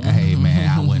DJ. Hey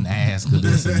man, I wouldn't ask for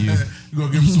this of you. You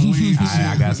gonna give him some weed?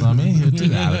 I got some in here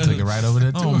too. I took it right over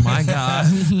there too. Oh my God.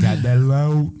 Got that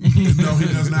loud. No, he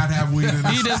does not have weed in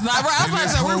this. He does not.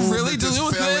 We're really dealing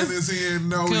with this.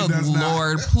 No, good he does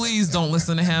Lord, not. Please don't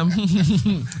listen to him.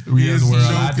 He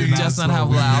does not have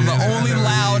loud. The only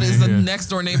loud is the next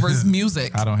door neighbor's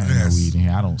music. I don't have no weed in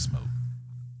here. I don't smoke.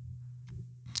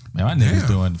 Man, my neighbor's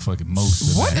doing fucking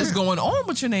most of What is going on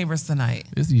with your neighbors tonight?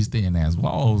 It's these thin ass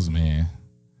walls, man.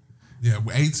 Yeah,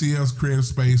 ATL's creative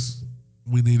space,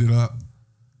 we need it up.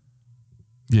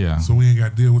 Yeah. So we ain't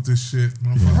got to deal with this shit.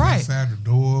 Right. Outside the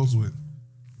doors with.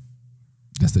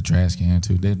 That's the trash can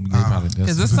too.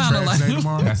 Is this sounding like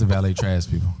that's the valet trash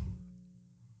people?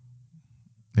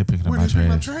 They're picking up my trash. Where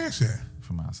they picking up trash at?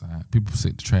 From outside. People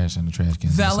stick the trash in the trash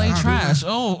can. Valet trash.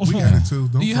 Oh, we got it too.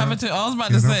 You have it too. I was about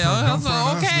to say.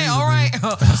 Okay, all right.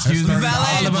 Excuse me.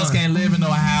 Valet. All of us can't live in no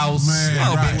house.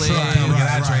 Man, please.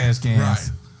 Get our trash cans.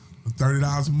 Right.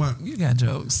 $30 a month. You got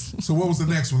jokes. So what was the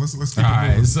next one? Let's keep all it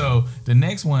moving. right. So the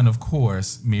next one, of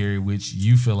course, Mary, which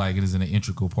you feel like it is an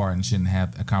integral part and shouldn't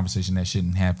have a conversation that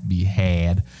shouldn't have to be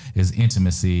had, is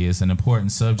intimacy. It's an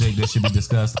important subject that should be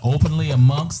discussed openly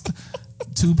amongst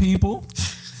two people.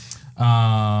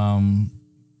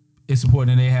 it's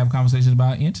important that they have conversations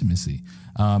about intimacy.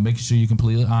 Making sure you're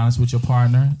completely honest with your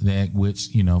partner, that which,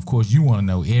 of course, you want to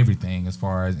know everything as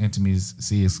far as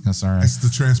intimacy is concerned. It's the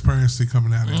transparency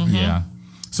coming out of it. Yeah.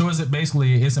 So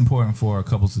it's important for a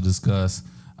couple to discuss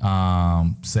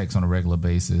sex on a regular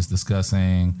basis,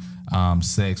 discussing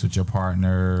sex with your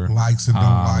partner, likes and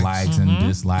don't likes and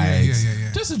dislikes,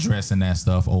 Yeah. just addressing that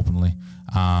stuff openly,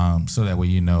 so that way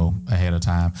you know ahead of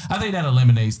time. I think that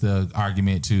eliminates the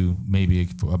argument too, maybe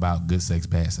about good sex,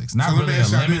 bad sex. Not really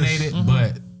eliminate it,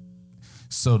 but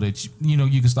so that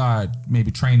you can start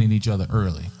maybe training each other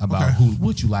early about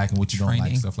what you like and what you don't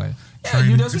like, stuff like that.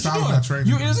 Yeah, that's what you're doing.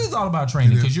 Training. It is all about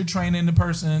training because you're training the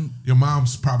person. Your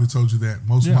mom's probably told you that.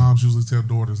 Most moms usually tell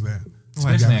daughters that,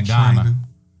 especially in Ghana.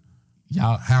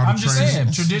 Y'all, I'm just train.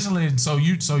 saying, traditionally, so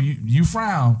you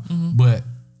frown, but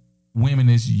women,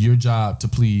 it's your job to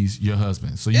please your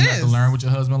husband. So you have to learn what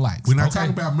your husband likes. We're not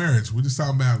talking about marriage. We're just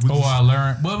talking about. I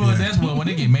learned. Well, that's when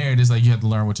they get married. It's like you have to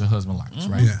learn what your husband likes,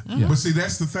 right? Yeah. But see,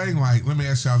 that's the thing. Like, let me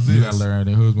ask y'all this: you gotta learn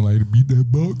that husband like to beat that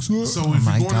box up. So if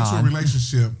you're going into a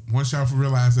relationship, once y'all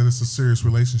realize that it's a serious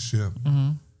relationship,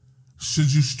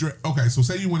 should you okay? So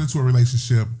say you went into a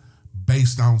relationship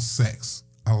based on sex,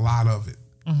 a lot of it.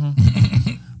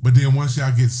 But then once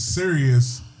y'all get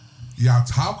serious, y'all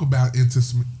talk about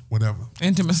intimacy, whatever. Yeah.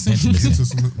 I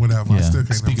still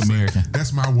can't speak American.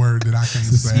 That's my word that I can't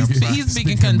say. He's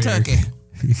speaking Kentucky.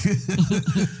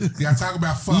 Y'all talk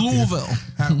about fucking Louisville.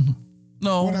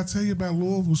 No. What did I tell you about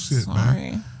Louisville shit,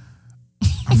 man?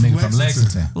 I'm from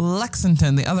Lexington.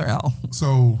 Lexington, the other L.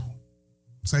 So,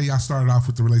 say y'all started off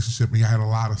with the relationship and y'all had a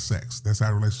lot of sex. That's how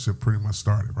the relationship pretty much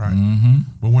started, right?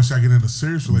 But once y'all get in a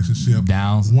serious relationship,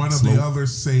 one of the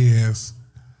others says,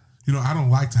 I don't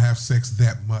like to have sex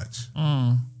that much.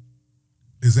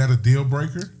 Is that a deal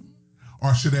breaker?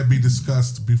 Or should that be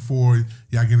discussed before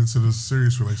y'all get into the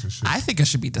serious relationship? I think it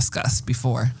should be discussed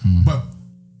before. But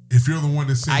if you're the one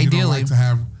that says you don't like to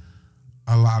have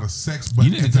a lot of sex, but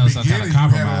at the beginning you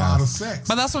had a lot of sex.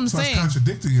 But that's what I'm saying. It's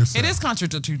contradicting yourself. It is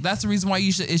contradictory. That's the reason why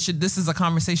this is a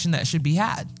conversation that should be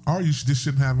had. Or you just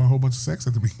shouldn't have a whole bunch of sex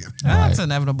at the beginning. That's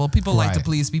inevitable. People like to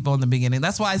please people in the beginning.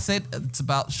 That's why I said it's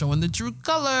about showing the true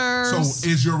colors. So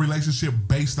is your relationship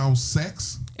based on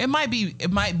sex? It might be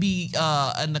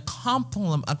an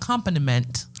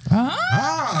accompaniment. We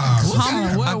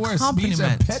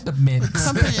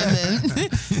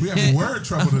having word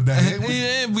trouble today.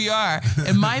 Yeah, we are.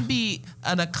 It might be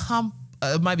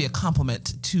it might be a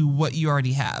compliment to what you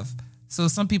already have. So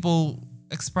some people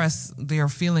express their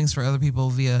feelings for other people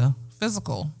via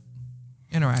physical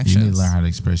interactions. You need to learn how to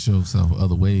express yourself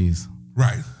other ways.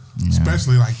 Right. Yeah.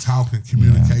 Especially like talking,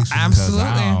 communication. Yeah. Absolutely.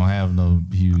 Because I don't have no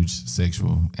huge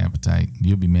sexual appetite.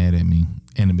 You'll be mad at me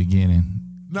in the beginning.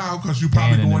 No, because you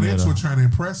probably going into it trying to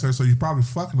impress her, so you're probably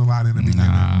fucking a lot in the beginning.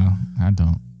 Nah, I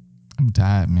don't. I'm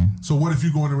tired, man. So what if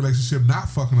you go in a relationship not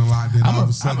fucking a lot, then all of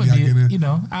a sudden y'all get in?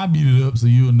 I'll beat it up so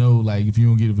you'll know, like, if you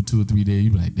don't get it for 2 or 3 days,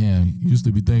 you be like, damn, you used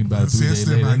to be thinking about it 3 days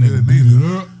later. Not good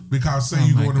neither. Because say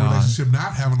you go in a relationship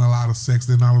not having a lot of sex,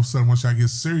 then all of a sudden once y'all get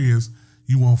serious,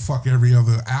 you won't fuck every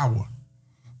other hour.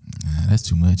 Nah, that's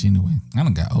too much anyway. I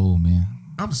done got old, man.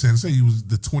 I'm just saying, say you was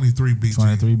the 23 BG.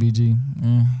 23 BG?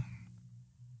 Yeah.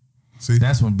 See?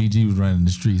 That's when BG was running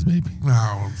the streets, baby.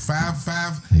 No, 20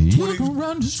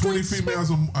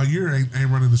 females a year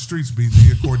ain't running the streets,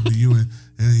 BG, according to you and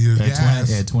your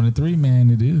guys. At 23,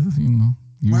 man, it is,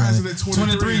 Why is it at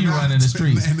 23 you running the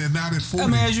streets? And not at 40? I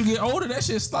mean, as you get older, that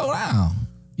shit slow down.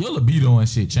 Your libido and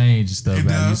shit change and stuff. It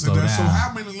does. Slow down. So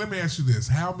let me ask you this.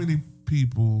 How many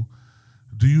people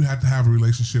do you have to have a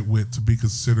relationship with to be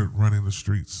considered running the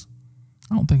streets?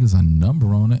 I don't think there's a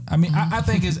number on it. I mean, I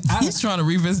think it's... He's trying to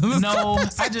revisit this. No,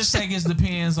 I just think it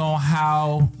depends on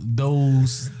how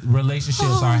those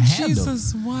relationships are handled.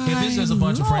 Jesus, why? If it's just a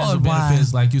bunch of friends with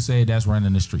benefits, like you said, that's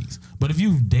running the streets. But if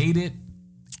you've dated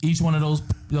each one of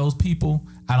those people,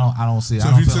 I don't see. So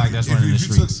I don't feel like that's running the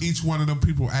streets. If you took each one of them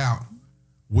people out,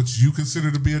 which you consider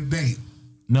to be a date?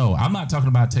 No, I'm not talking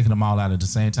about taking them all out at the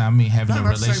same time. I mean having a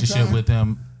relationship with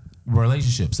them.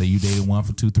 Relationship. Say you dated one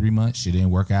for 2-3 months, shit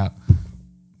didn't work out.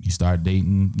 You start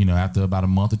dating, after about a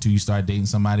month or two, you start dating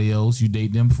somebody else. You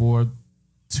date them for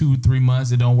 2-3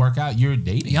 months, it don't work out. You're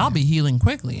dating. Y'all be healing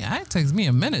quickly. It takes me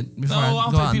a minute before I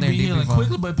go out there. People healing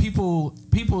quickly, but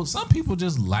some people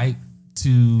just like to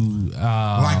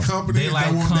like company. They like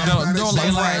don't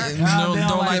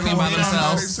like being by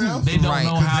themselves. They don't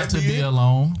know how to be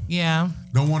alone. Yeah.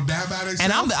 Don't want to die by themselves.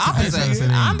 And I'm the opposite.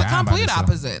 I'm the complete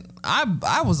opposite.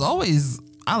 I was always,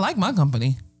 I like my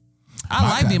company. I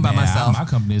like being by myself. My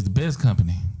company is the best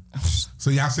company. So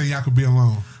y'all say y'all could be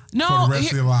alone? No, for the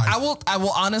rest of your life? I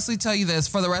will honestly tell you this,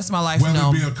 for the rest of my life, Whether no.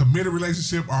 it be a committed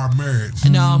relationship or a marriage.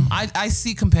 No, I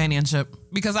seek companionship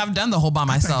because I've done the whole by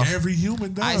myself. I think every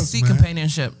human does. I seek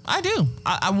companionship. I do.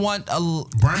 I want a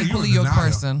Brian, equally you in yoked denial.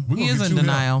 person. We're He gonna is get in you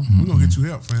denial. Help. We're gonna get you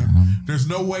help, fam. There's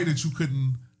no way that you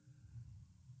couldn't,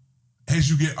 as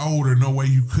you get older, no way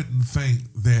you couldn't think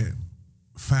that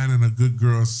finding a good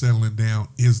girl, settling down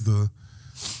is the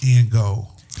end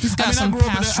goal. He's got some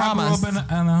past traumas.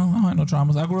 I don't have no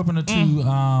traumas. I grew up in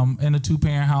a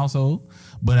two-parent household,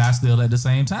 but I still, at the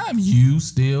same time, you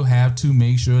still have to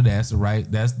make sure that's the right.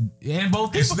 And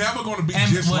both people. It's never going to be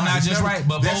just right. Not just right,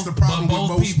 but that's both. the problem But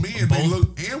both with most people, men. They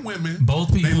look, and women.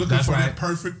 Both people. They looking that's for right. that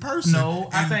perfect person. No,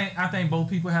 I think both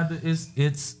people have to.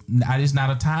 It's not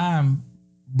a time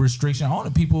restriction on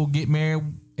it. People get married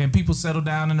and people settle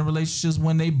down in the relationships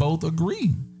when they both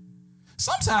agree.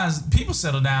 Sometimes people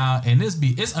settle down and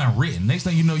it's unwritten. Next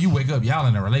thing you know, you wake up, y'all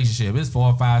in a relationship. It's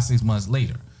 4, 5, 6 months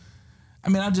later. I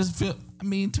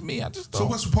mean, to me, I just don't. So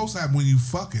what's supposed to happen when you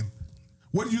fucking?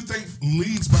 What do you think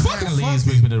leads behind fucking leads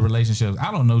people to relationships?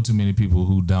 I don't know too many people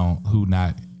who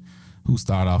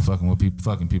start off fucking with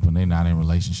people and they're not in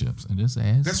relationships. And this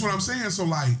ass. That's what I'm saying. So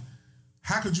like,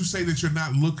 how could you say that you're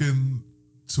not looking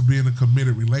to be in a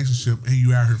committed relationship and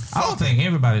you out here fucking? I don't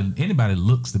think anybody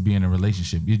looks to be in a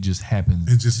relationship. It just happens.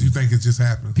 You think it just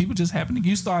happens? People just happen to.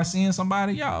 You start seeing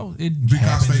somebody, because they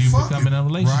you fucking, become in a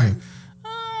relationship. right?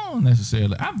 I don't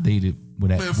necessarily. I've dated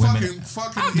women.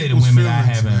 Fucking I've dated women I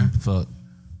haven't fucked.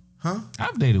 Huh?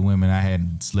 I've dated women I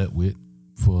hadn't slept with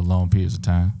for long periods of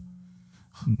time.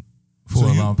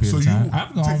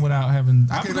 I've gone without having.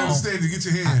 I can't understand you. Get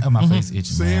your hand. My face itching.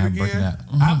 Say man. it I'm breaking again.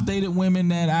 out. I've dated women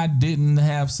that I didn't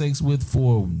have sex with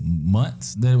for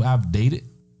months. That I've dated.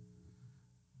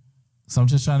 So I'm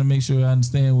just trying to make sure I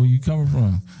understand where you're coming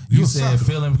from. You said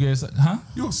feeling, huh?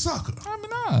 You're a sucker. I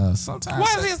mean, sometimes.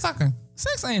 Why is he a sucker?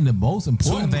 Sex ain't the most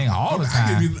important thing all the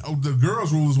time. I give you the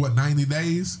girls' rule is what, 90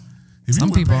 days? If you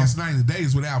went past 90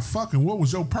 days without fucking, what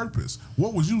was your purpose?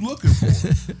 What was you looking for?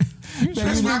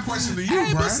 That's my question to you,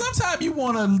 Brian. But sometimes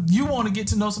you wanna get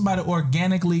to know somebody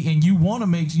organically, and you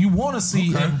wanna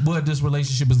see what this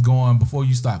relationship is going before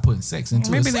you start putting sex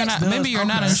into it. Maybe you're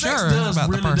not unsure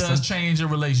about the person. Does change a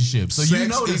relationship. So sex you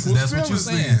know that's what you're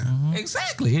saying.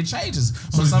 Exactly, it changes.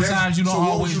 But sometimes you don't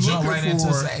always jump right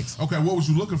into sex. Okay, what was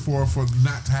you looking for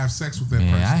not to have sex with that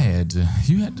person? I had to.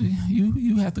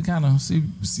 You have to kind of see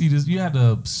this. You have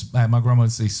to, like my grandmother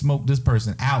say, smoke this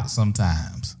person out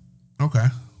sometimes. Okay.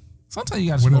 Sometimes you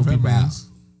got to smoke people out.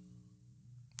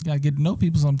 You got to get to know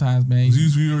people sometimes, man.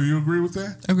 You agree with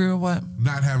that? Agree with what?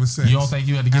 Not having sex. You don't think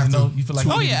you have to get to know? You feel like?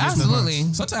 Oh yeah,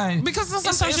 absolutely. Sometimes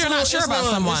sometimes you're not sure about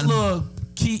someone. It's a little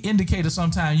key indicator.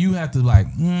 Sometimes you have to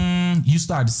you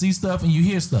start to see stuff and you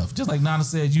hear stuff. Just like Nana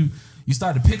said, you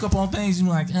start to pick up on things. You're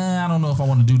like, I don't know if I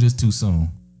want to do this too soon.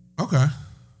 Okay,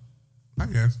 I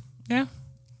guess. Yeah.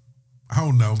 I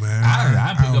don't know, man.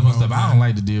 I pick up on stuff. Man. I don't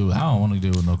like to deal with. I don't want to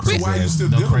deal with no crazy. So why are you still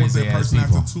dealing with that person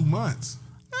after 2 months?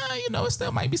 It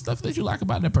still might be stuff that you like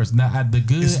about that person. Now, the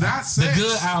good, it's not sex. The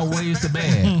good outweighs the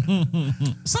bad.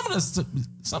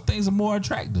 Some things are more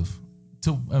attractive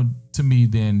to me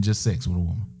than just sex with a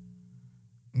woman.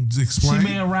 Explain. She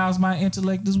may arouse my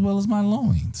intellect as well as my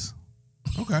loins.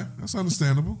 Okay, that's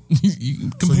understandable. You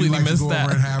completely missed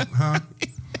that.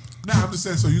 No, I'm just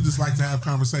saying. So you just like to have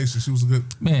conversations. She was a good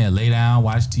man. Lay down,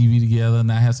 watch TV together, and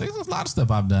not have sex. There's a lot of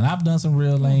stuff I've done. I've done some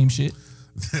real lame shit.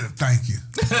 Thank you.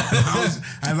 I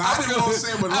didn't want to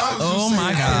say, but oh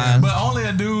my god! But only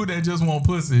a dude that just want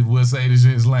pussy would say this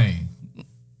shit's lame.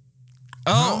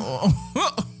 Oh,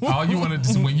 all you want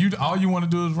to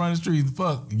do is run the streets.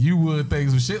 Fuck, you would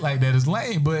think some shit like that is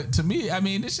lame, but to me, I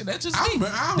mean, that's just me.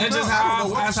 That's just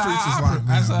how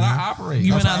I operate.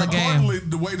 You went out of the game.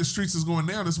 The way the streets is going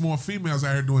now, there's more females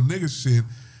out here doing nigga shit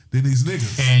than these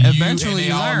niggas. And eventually,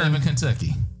 they all live in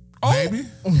Kentucky. Oh. Maybe.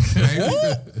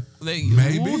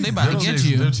 They about to get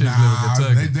you. Nah,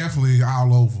 they definitely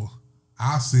all over.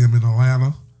 I see them in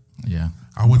Atlanta. Yeah.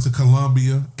 I went to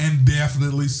Columbia and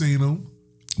definitely seen them.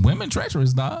 Women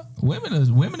treacherous, dog. Women are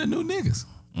new niggas.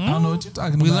 I don't know what you're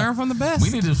talking about. We learn from the best. We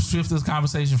need to shift this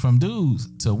conversation from dudes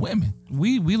to women.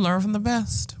 We learn from the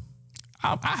best.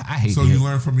 I hate. So you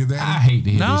learn from your daddy? I hate to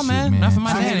hear this shit, man. Not from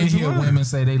my daddy. I hate to hear women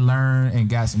say they learn and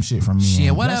got some shit from me.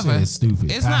 Shit, whatever. That shit is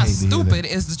stupid. It's not stupid.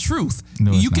 It's the truth.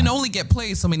 No, you can only get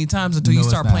played so many times until you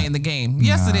start playing the game.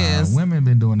 Yes, it is. Women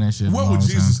been doing that shit. What would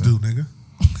Jesus do, nigga?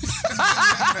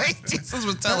 Jesus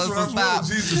would tell us to stop. What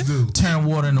would Jesus do? Turn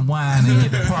water into wine and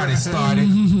get the party started.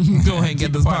 Go ahead and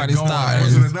get this party started.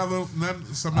 Was it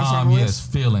something else on the list? Yes,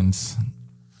 feelings.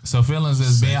 So feelings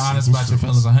is being Sexy honest about your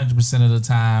feelings. feelings 100% of the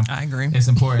time. I agree. It's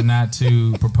important not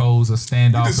to propose a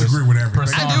standoffish disagree with everything.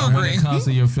 persona I do when agree. it comes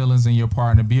to your feelings and your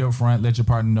partner. Be upfront. Let your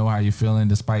partner know how you're feeling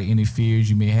despite any fears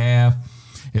you may have.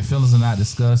 If feelings are not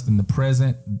discussed in the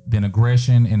present, then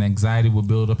aggression and anxiety will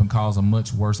build up and cause a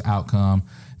much worse outcome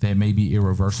that may be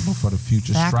irreversible for the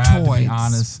future. Strive to be Factoids.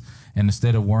 honest, and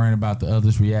instead of worrying about the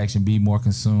other's reaction, be more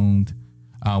consumed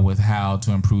with how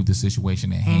to improve the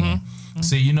situation at hand.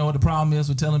 See, you know what the problem is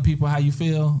with telling people how you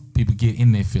feel? People get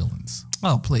in their feelings.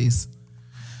 Oh, please.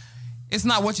 It's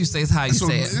not what you say, it's how you So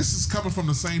say it. this is coming from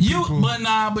the same people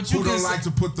But you who can don't say, like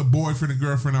to put the boyfriend and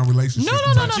girlfriend in a relationship.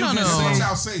 No. That's no. how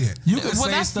y'all say it. you can Well,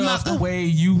 say that's stuff not the the- way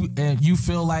you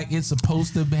feel like it's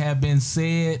supposed to have been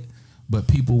said, but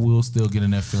people will still get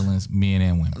in their feelings, men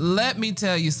and women. Let me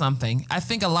tell you something. I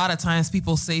think a lot of times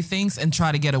people say things and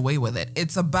try to get away with it.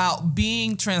 It's about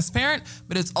being transparent,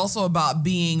 but it's also about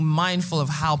being mindful of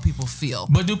how people feel.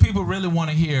 But do people really want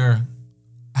to hear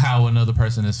how another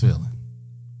person is feeling?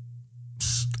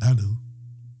 I do.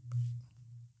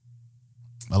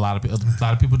 A lot of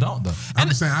people don't though. I'm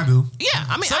just saying I do. Yeah,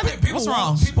 I mean, Some people what's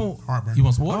wrong? People, Heartburn. you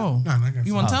want some water? Oh, No, I got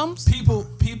you some. want Tums?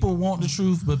 People want the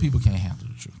truth, but people can't handle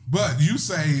the truth. But you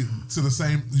say to the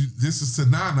same. This is to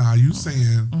Nana. You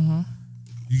saying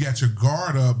you got your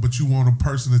guard up, but you want a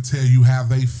person to tell you how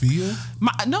they feel.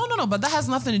 No, but that has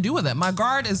nothing to do with it. My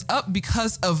guard is up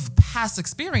because of past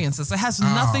experiences. It has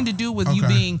nothing to do with you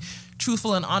okay. being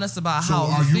truthful and honest about So how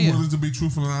are you you feel. willing to be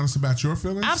truthful and honest about your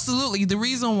feelings? Absolutely. The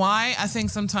reason why I think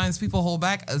sometimes people hold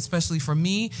back, especially for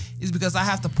me, is because I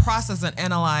have to process and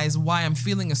analyze why I'm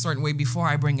feeling a certain way before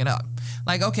I bring it up.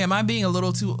 Like, okay, am I being a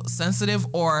little too sensitive,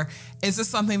 or is this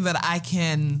something that I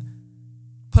can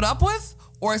put up with?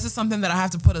 Or is this something that I have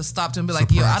to put a stop to and be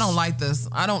like, yo, I don't like this.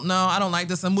 I don't like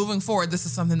this. And moving forward, this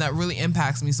is something that really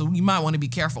impacts me. So you might want to be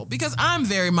careful, because I'm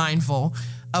very mindful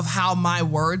of how my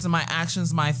words and my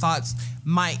actions, my thoughts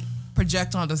might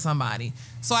project onto somebody.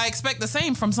 So I expect the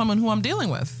same from someone who I'm dealing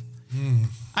with.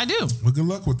 I do. Well, good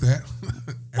luck with that.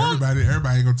 Everybody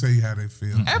ain't gonna tell you how they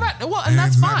feel. Everybody, well, and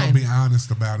that's they're not fine. gonna be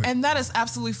honest about it. And that is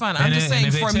absolutely fine. I'm just saying,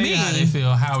 if they for tell you me, how they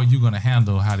feel, how are you going to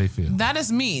handle how they feel? that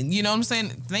is me. You know what I'm saying?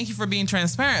 Thank you for being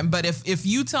transparent. But if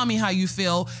you tell me how you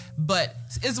feel, but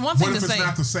it's one thing What to if it's say.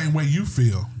 not the same way you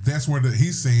feel? That's where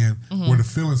he's saying where the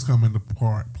feelings come into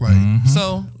play.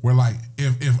 So Where like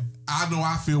if I know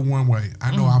I feel one way,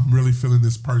 I know I'm really feeling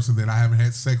this person that I haven't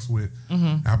had sex with.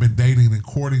 I've been dating and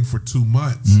courting for 2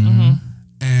 months,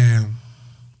 and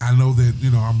I know that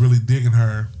I'm really digging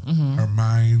her, her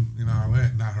mind, all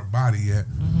that, not her body yet.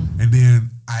 And then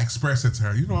I express it to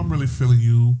her. I'm really feeling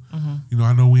you.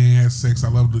 I know we ain't had sex. I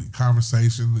love the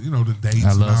conversation, the dates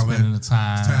I and love all spending that the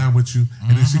time. time with you.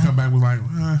 And then she come back with like,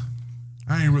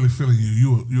 I ain't really feeling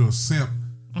you. You're a simp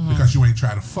because you ain't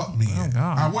trying to fuck me yet.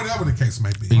 God. Whatever the case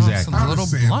may be. Exactly. I A little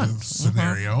understand blunt. the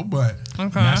scenario, but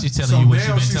Now she's telling So you what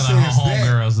now you've she been telling her says that.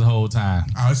 homegirls the whole time.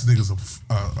 oh, this nigga's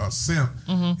a simp.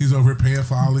 He's over here paying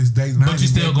for all these dates. And I But ain't you're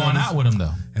still gave going none of out with him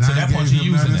though. and So I that ain't point gave you're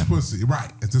him none using of this them. pussy.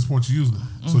 Right. At this point, you're using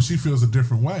it. So she feels a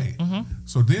different way.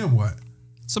 So then what?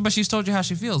 but she's told you how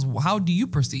she feels. How do you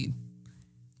proceed?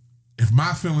 If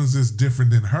my feelings is different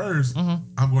than hers,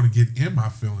 I'm going to get in my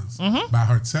feelings by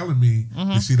her telling me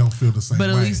that she don't feel the same But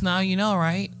way. at least now you know,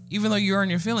 right? Even though you're in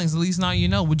your feelings, at least now you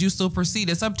know. Would you still proceed?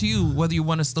 It's up to you whether you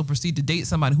want to still proceed to date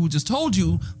somebody who just told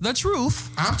you the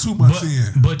truth. I'm too much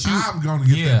in. But you, I'm going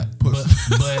to get that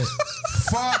pussy. But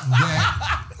Fuck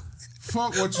that.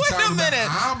 Fuck what you Wait a talking minute.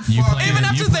 about. I'm you fucking. playing, Even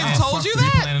after you they've playing- told you you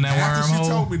that? playing in that After she wormhole.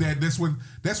 told me that, that's when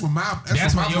That's when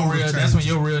when your motives real. changed. That's when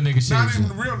your real nigga shit. Not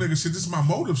even real nigga shit. This is my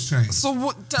motives change. So how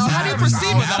do you Now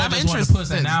proceed with that? I I'm just want the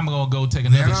pussy. interested. Now I'm gonna go take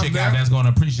another Now chick I'm out down. that's gonna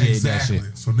appreciate Exactly. that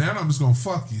shit. So now I'm just gonna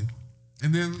fuck you,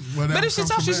 and then whatever. But if she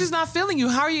comes tells from you she's that- not feeling you,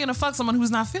 how are you going to fuck someone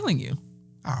who's not feeling you?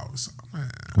 Oh, man.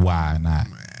 Why not?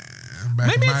 Back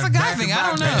Maybe in it's my- a guy back in thing. my I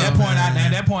don't day, know.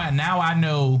 At that point, now I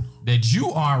know that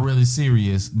you aren't really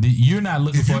serious. You're not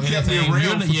looking If for you kept me anything.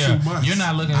 around for 2 months, you're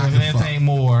not looking I for can anything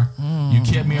more. You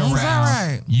kept me around. Is that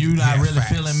right? You not Yeah, really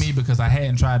facts. feeling me because I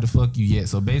hadn't tried to fuck you yet.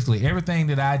 So basically, everything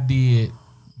that I did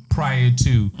prior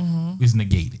to is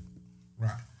negated.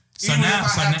 Right. So Even now,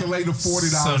 if I have to lay the $40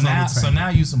 so on now, the table. so now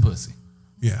you some pussy.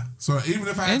 Yeah. So even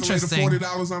if I have to lay the Interesting.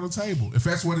 $40 on the table, if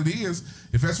that's what it is,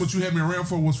 if that's what you had me around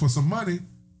for was for some money,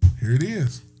 here it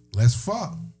is. Let's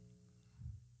fuck.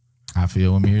 I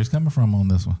feel where Miriam's coming from on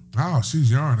this one. Oh,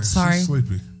 she's yarning. Sorry. She's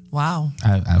sleepy. Wow.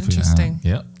 I feel Interesting.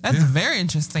 Yep. That's Yeah. very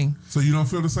interesting. So you don't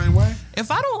feel the same way?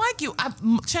 If I don't like you,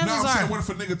 chances No, I'm are. saying, what if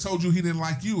a nigga told you he didn't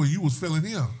like you and you was feeling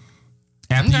him?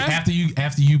 After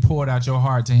you poured out your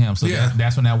heart to him, so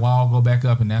that's when that wall go back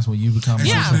up, and that's when you become. And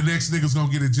the next nigga's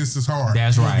gonna get it just as hard.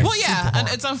 That's right. Well, yeah, and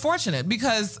it's unfortunate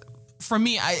because for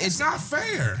me, it's not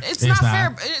fair. It's not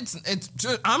fair. It's.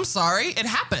 I'm sorry. It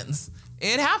happens.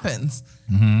 It happens.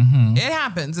 Mm-hmm. It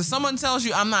happens. If someone tells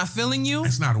you I'm not feeling you,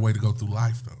 it's not a way to go through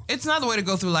life, though. It's not the way to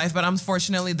go through life, but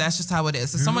unfortunately, that's just how it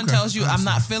is. If someone tells you I'm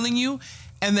not feeling you,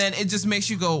 and then it just makes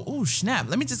you go, "Ooh, snap!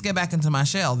 Let me just get back into my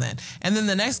shell." Then, and then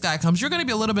the next guy comes, you're going to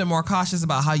be a little bit more cautious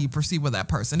about how you proceed with that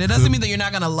person. It doesn't mean that you're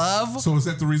not going to love. So is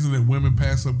that the reason that women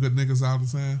pass up good niggas all the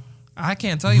time? I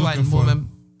can't tell you why women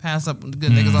pass up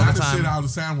good niggas all the time. I just said all the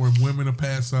time where women will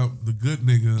pass up the good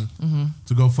nigga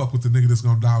to go fuck with the nigga that's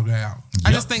gonna dog out. Yep.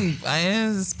 I just think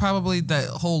it's probably the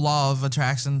whole law of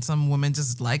attraction. Some women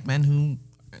just like men who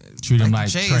treat them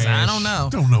like trash. I don't know.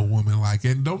 Don't no woman like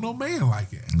it. Don't no man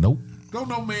like it. Nope. Don't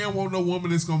no man want no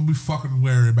woman that's gonna be fucking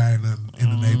with everybody in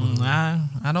the neighborhood.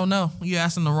 I don't know. You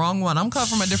asking the wrong one. I'm cut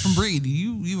from a different breed.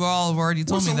 You all have already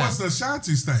told me that. What's the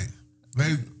Ashanti's thing?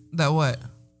 That what?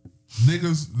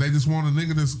 Niggas, they just want a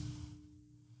nigga that's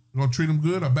gonna treat them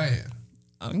good or bad.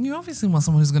 You obviously want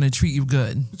someone who's gonna treat you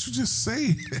good. But you just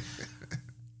say.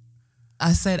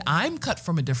 I said I'm cut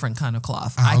from a different kind of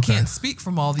cloth. I can't speak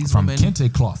from all these women. From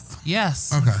kente cloth.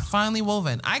 Yes. Okay. Finely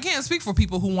woven. I can't speak for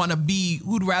people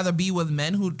who'd rather be with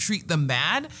men who treat them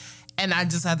bad. And I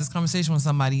just had this conversation with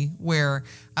somebody where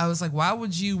I was like, why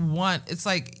would you want? It's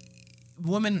like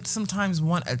women sometimes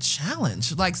want a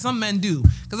challenge, like some men do.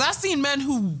 Because I've seen men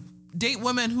who date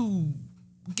women who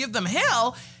give them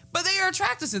hell, but they are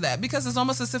attracted to that because it's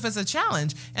almost as if it's a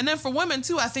challenge. And then for women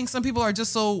too, I think some people are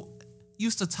just so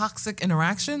used to toxic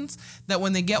interactions that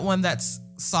when they get one that's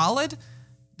solid,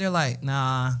 they're like,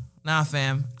 nah,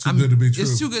 fam. Too good to be true.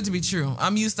 It's too good to be true.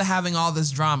 I'm used to having all this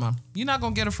drama. You're not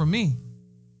gonna get it from me.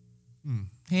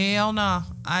 Hell nah.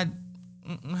 I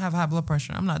have high blood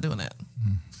pressure. I'm not doing that.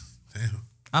 Damn.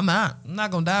 I'm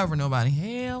not gonna die over nobody.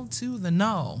 Hell to the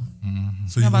no.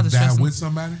 So you gonna die with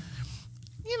somebody?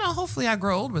 You know, hopefully I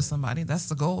grow old with somebody. That's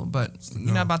the goal. But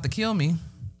you're not about to kill me.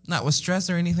 Not with stress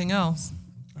or anything else.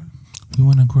 We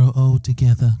want to grow old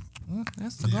together.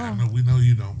 That's the goal. I know, we know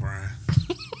you don't, Brian.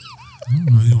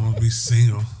 know you want to be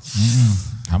single.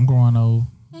 I'm growing old.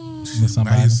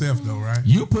 By yourself, though, right?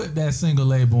 You put that single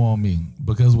label on me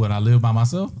because what I live by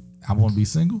myself. I want to be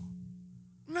single.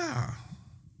 Nah,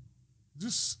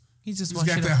 He just got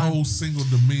that whole single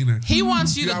demeanor. He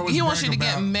wants you to. He wants you to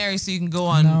get married so you can go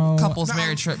on couples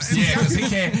married trips. Yeah,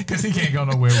 because he can't go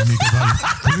nowhere with me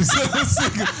because he's still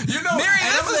single. You know, Mary,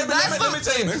 let me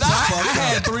tell you. I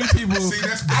had three people.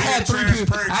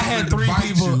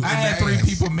 I had three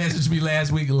people message me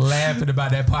last week laughing about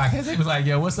that podcast. They was like,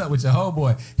 "Yo, what's up with your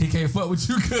homeboy? He can't fuck with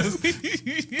you because."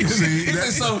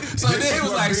 So then he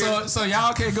was like, "So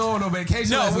y'all can't go on no vacation."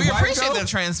 No, we appreciate the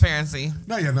transparency.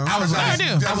 No, you know. I was like,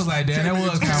 damn, that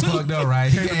was kind of fucked up,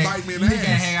 right? He can't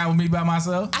hang out with me by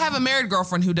myself. I have a married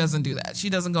girlfriend who doesn't do that. She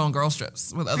doesn't go on girl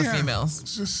trips with other females.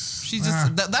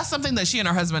 That's something that she and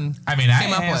her husband came up with.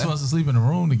 I ain't supposed to sleep in a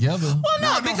room together. Well,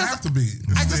 no, it don't because have to be.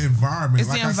 It's the environment. It's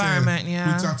the environment,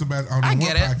 yeah. We talked about on the I one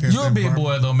get it. podcast. You're a big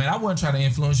boy though, man. I wouldn't try to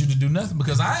influence you to do nothing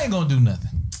because I ain't gonna do nothing.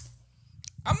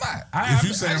 I'm not. If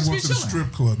you say I'm going to the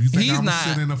strip club, you think I'm going to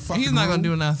sit in a fucking room? He's not going to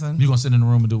do nothing. You going to sit in the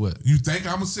room and do what? You think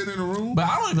I'm going to sit in a room? But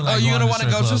I don't even like you don't want to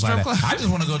go to a strip club? I just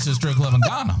want to go to the strip club in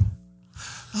Ghana.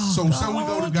 So we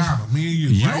go to Ghana, me and you.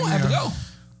 You don't have to go.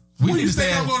 What do you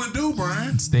think I'm going to do,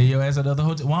 Brian? Stay your ass at the other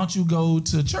hotel. Why don't you go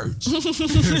to church? Go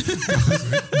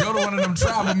to one of them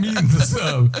tribal meetings or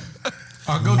something.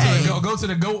 Or go to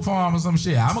the goat farm or some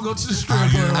shit. I'm gonna go to the strip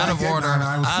club. Out of order.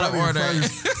 Out of order.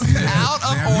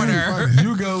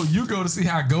 You go to see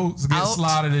how goats get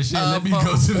slaughtered and shit. Let me go to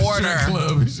the strip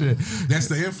club and shit. That's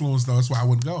the influence though. That's why I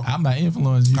wouldn't go. I'm not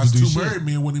influencing you to do shit. Two married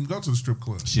men wouldn't even go to the strip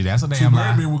club. Shit, that's a damn lie. Two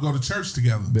married men would go to church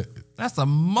together. That's a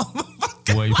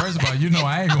motherfucker. Well, first of all, you know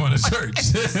I ain't going to church.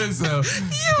 So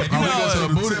if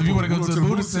you want to go to the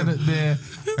Buddhist center, then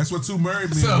that's what two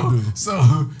married men do.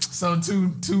 So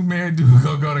two married dudes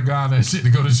gonna go to Ghana and shit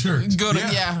to go to church. I'm gonna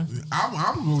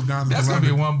go to Ghana. That's gonna be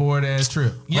a one board ass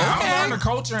trip. Yeah, I'm learn the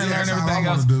culture and learn everything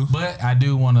else. But I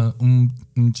do want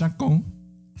to check on.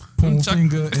 Poom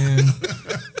finger and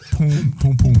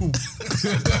poom poom.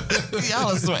 Y'all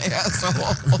are so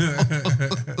asshole.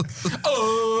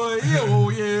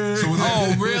 Yeah. So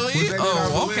really?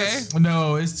 Okay.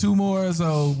 No, it's two more.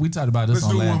 So we talked about this.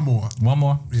 Let's do one more. One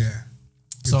more. Yeah.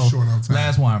 So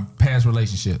last one, past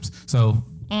relationships. So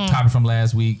topic from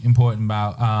last week, important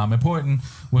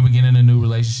when we get in a new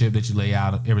relationship that you lay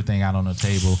out everything out on the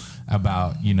table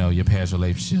about, your past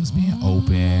relationships, being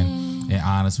open and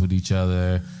honest with each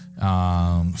other.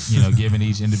 Giving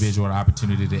each individual an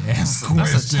opportunity to ask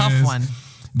questions. That's a tough one.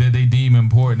 That they deem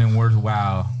important and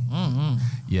worthwhile.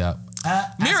 Yep.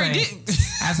 Mary,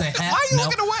 I say, why are you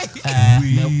looking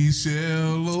away? We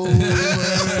shall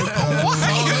overcome. Why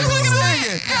are you looking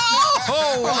away?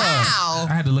 Oh, wow.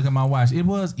 I had to look at my watch. It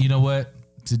was, you know what?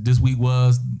 This week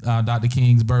was Dr.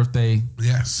 King's birthday.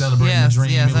 Yes. Celebrating the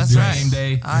dream. Yes, it was that's Dream right.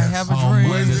 Day. I have a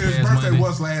dream. His birthday Monday.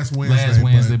 was last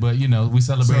Wednesday. But we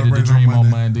celebrated the dream on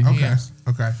Monday. Okay.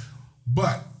 Okay.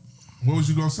 But what was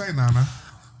you gonna say, Nana?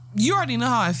 You already know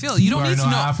how I feel. You don't need to know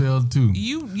how I feel too.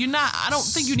 You're not. I don't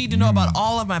think you need to know about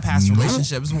all of my past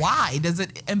relationships. Why does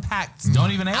it impact?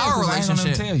 Don't even ask. Our relationship. I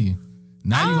ain't gonna tell you.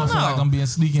 Now you're gonna feel like I'm being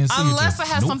sneaky and secretive. Unless it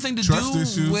has something to Trust do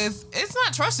issues. with. It's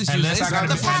not trust issues. Unless It's I gotta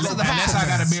the past of the past. Unless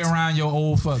I gotta be around your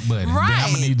old fuck buddy. Right. Then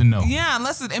I'm gonna need to know. Yeah.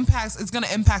 Unless it impacts. It's gonna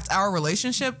impact our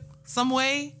relationship some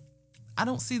way. I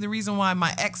don't see the reason why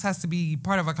my ex has to be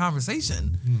part of a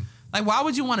conversation. Like, why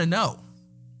would you want to know?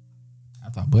 I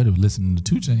thought Buddy was listening to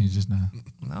 2 Chainz just now.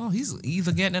 No, he's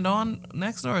either getting it on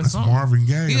next door or That's something. Marvin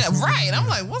Gaye. Yeah, right. I'm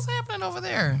like, what's happening over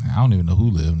there? I don't even know who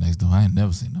lived next door. I ain't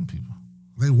never seen them people.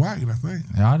 They white, I think.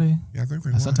 Are they? Yeah, I think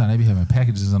they white. Sometimes they be having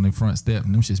packages on their front step,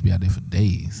 and them shits be out there for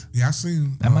days. Yeah, I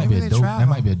seen. That might be Maybe a they dope. travel. That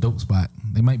might be a dope spot.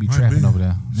 They might be Might trapping be. over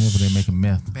there. Whenever they making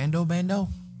meth. Bando.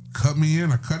 Cut me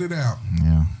in or cut it out.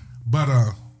 Yeah. But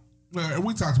well,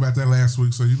 we talked about that last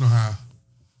week, so you know how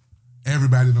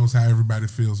everybody knows how everybody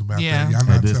feels about Yeah. that. Y'all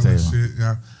not At this telling table. shit.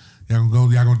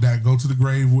 Y'all gonna go to the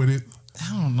grave with it. I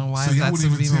don't know why So y'all that's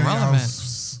wouldn't even even tell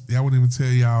relevant. y'all wouldn't even tell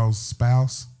y'all's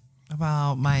spouse.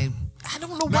 About my, I don't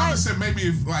know No, why. I'm just saying maybe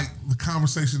if like the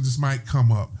conversation just might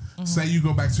come up. Mm-hmm. Say you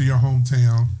go back to your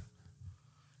hometown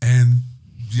and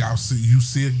you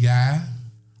see a guy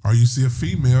or you see a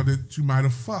female that you might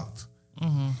have fucked.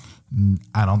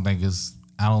 I don't think it's.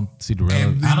 I don't see the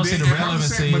And I don't see the then- I'm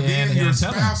relevancy saying, but then in your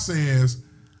telling. spouse says,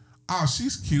 "Oh,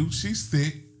 she's cute, she's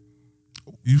thick."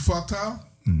 You fucked her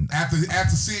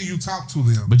after seeing you talk to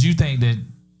them. But you think that?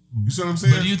 You see what I'm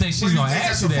saying? But do you think she's What, gonna think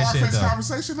ask you that's that a shit far-fetched though?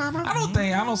 conversation, Nana? I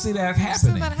don't see that See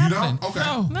happening. that You happening. don't?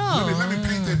 Okay. No. Let me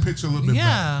paint that picture a little bit better.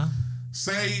 Yeah.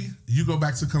 Say you go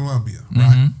back to Colombia, Mm-hmm.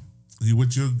 right? You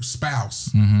with your spouse,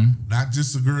 not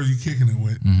just the girl you kicking it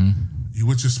with. You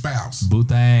with your spouse, Boo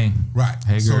thing. right?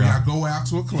 Hey, So girl. y'all go out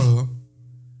to a club,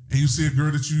 and you see a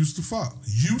girl that you used to fuck.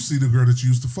 You see the girl that you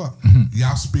used to fuck.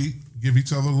 Y'all speak, give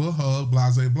each other a little hug,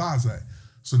 blase, blase.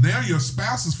 So now your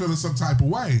spouse is feeling some type of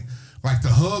way, like the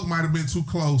hug might have been too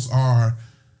close, or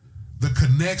the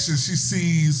connection she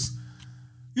sees.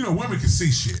 You know, women can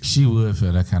see shit. She would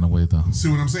feel that kind of way though. See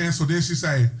what I'm saying? So then she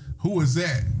say, "Who is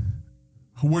that?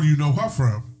 Where do you know her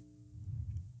from?"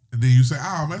 And then you say,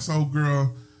 "Oh, that's the old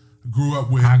girl grew up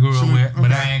with." I grew up with,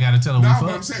 but I ain't got to tell her we No, fucked.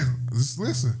 but I'm saying, just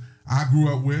listen. I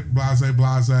grew up with blase,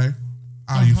 blase.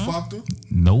 Oh, you fucked her?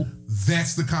 Nope.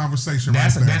 That's the conversation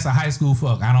That's right there. a high school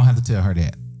fuck. I don't have to tell her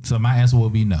that. So my answer will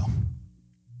be no.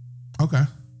 Okay.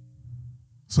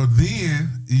 So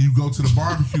then you go to the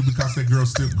barbecue because that girl's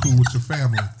still cool with your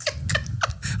family.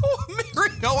 Mary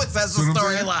always has See a what I'm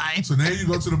saying? storyline. So now you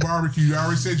go to the barbecue. You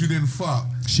already said you didn't fuck.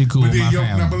 She cool with then my your,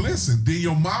 family. now, but listen, then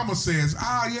your mama says,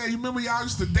 "Oh yeah, you remember y'all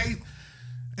used to date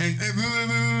and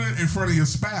in front of your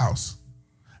spouse."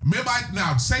 Remember,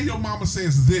 now say your mama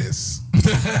says this.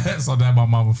 So that my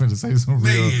mama finna say some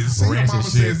real Say your ratchet mama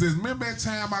shit. says this. Remember that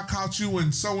time I caught you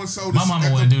and so and so. My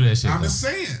mama wouldn't do that shit, I'm though. just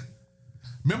saying.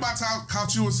 Remember I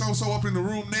caught you and so and so up in the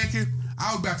room naked.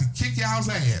 I was about to kick y'all's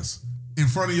ass in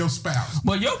front of your spouse.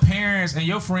 Well, your parents and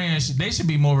your friends, they should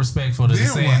be more respectful to Then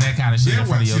saying what? that kind of shit Then in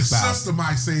front what? of your Your spouse. sister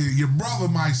might say it. Your brother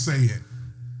might say it.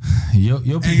 Your And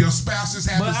people. your spouse just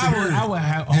happens But to hear it. I would And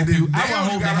hope then you. now I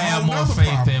would hope to got a have whole more nother faith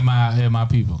problem. in my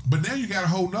people. But now you got a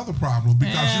whole nother problem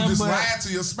because Yeah, you just but- lied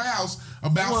to your spouse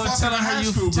about Well, fucking a high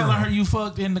school girl. telling her you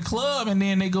fucked in the club, and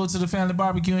then they go to the family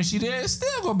barbecue, and she there. It's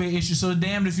still gonna be an issue. So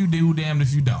damned if you do, damned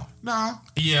if you don't. Nah.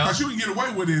 Yeah. Because you can get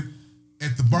away with it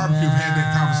at the barbecue. Had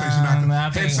that conversation. I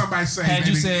Had think- somebody say, had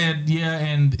you "Baby, said yeah,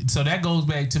 and so that goes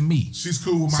back to me. she's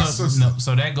cool with my So sister." no,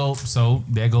 so that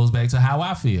goes back to how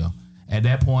I feel. At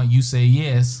that point, you say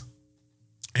yes.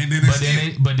 And then But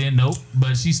it's then nope.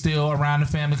 But she's still around the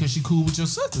family because she cool with your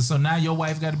sister. So now your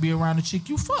wife got to be around the chick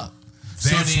you fuck.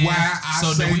 that's why I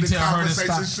do say we the tell her to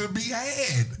conversation stop? should be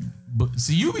had. But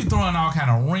see, you be throwing all kind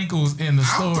of wrinkles in the I'm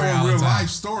story all throwing the real time. life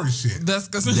story shit. That's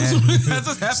because that's just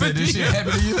So happened to this shit you.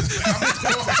 happened to you.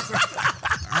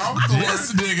 I off the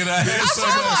This word. nigga that had so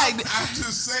much. like, I'm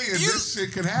just saying, this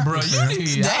shit could happen. Bro, you man.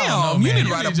 need, Damn, I don't know, you man. need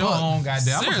to write a your book. own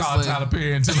goddamn. I'm gonna call Seriously. Tyler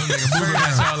Perry and tell him nigga moving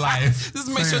about your life. just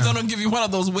make sure they don't give you one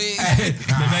of those wigs. The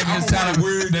name of his Tyler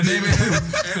the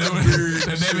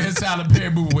name of his Tyler Perry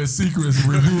movie with secrets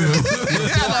revealed.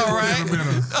 I know, right? Wait a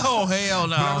minute. Oh, hell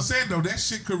no. But I'm saying though, that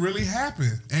shit could really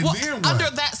happen. And Well, then what? under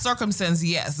that circumstance,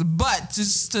 yes, but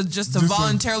just to to-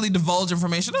 voluntarily divulge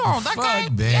information. Oh, that guy.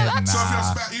 Fuck that, Yeah, that's. so if your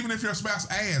nah. spouse, even if your spouse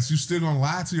asks, you still gonna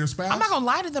lie to your spouse? I'm not gonna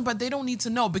lie to them, but they don't need to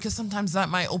know because sometimes that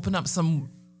might open up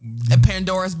a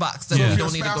Pandora's box that Yeah. we If your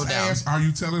don't need to go spouse down. asks, are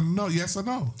you telling them no? Yes or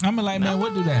no? I'm like, man,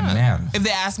 what do that matter? If they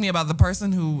ask me about the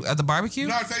person who at the barbecue,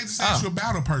 No, if they just ask you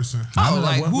about a person. oh,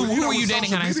 like Well, who you know, were you with dating in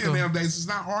social high media school? nowadays, it's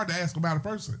not hard to ask about a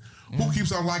person. Who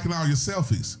keeps on liking all your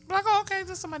selfies? Like, oh, okay,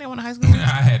 just somebody I went to high school. I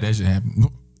had that shit happen.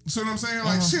 You see what I'm saying?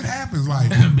 Like, shit happens. Like,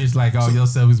 Bitch, like all your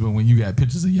selfies, but when you got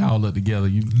pictures of y'all up together,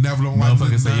 you never don't like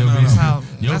motherfuckers say no, your no, no. bitch, How-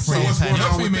 your that's so friends, petty. your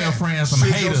on with female that? friends, some Should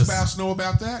your haters. spouse know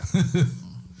about that?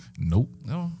 Nope.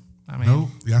 No, I mean,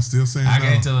 No. Y'all still saying I no?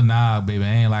 can't tell her, nah, baby,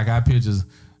 ain't like our pictures.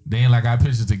 They ain't like our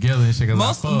pictures together and shit.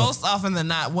 most often than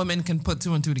not, women can put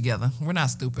two and two together. We're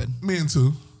not stupid. Men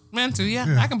too. Men too, yeah.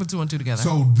 Yeah. I can put two and two together.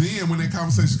 So then when that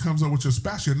conversation comes up with your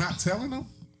spouse, you're not telling them?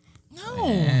 no,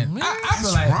 Man, man. I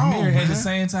feel That's like wrong, Mary, at the man.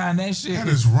 same time, that shit That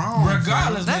is wrong,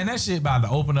 Regardless, fam. man, that shit about to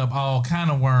open up all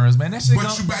kind of worms, man. That shit But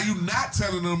gonna, by you not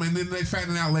telling them and then they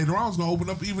finding out later on, it's going to open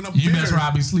up even up you bigger. mess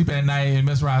around, be sleeping at night, and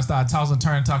mess around, start tossing,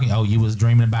 turn, talking. Oh, you was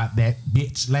dreaming about that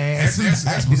bitch last That's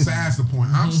night. besides the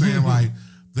point. I'm saying like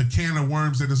the can of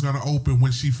worms that is going to open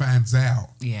when she finds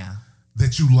out Yeah.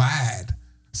 that you lied.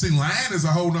 See, lying is a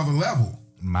whole nother level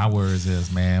My words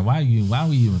is, man, why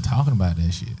were you even talking about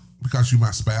that shit? because you my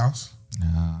spouse. No,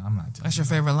 I'm not telling. That's your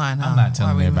favorite line, huh? I'm not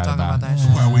telling Why we even everybody talking about that it.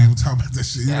 shit? Why we even talking about that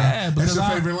shit? You know? Yeah, That's because your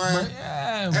favorite line?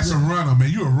 Yeah, That's a runner, man.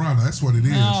 You a runner. That's what it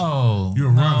is. no, You're a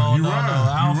runner. No, You no, run. no.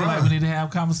 I don't You feel like run. we need to have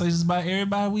conversations about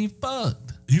everybody we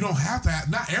fucked. You don't have to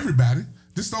have, not everybody.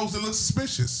 Just those that look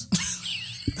suspicious.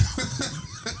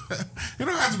 You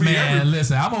don't have to be Man, every.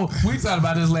 listen, we talked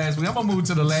about this last week. I'm gonna move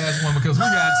to the last one because we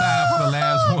got time for the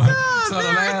last one. So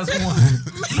the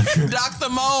last one, Dr.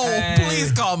 Mo, Hey.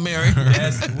 please call Mary.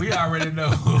 we already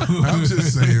know. I'm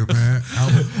just saying, man.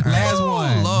 Last Oh,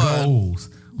 one, Lord. goals.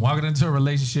 Walking into a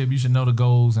relationship, you should know the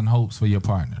goals and hopes for your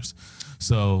partners.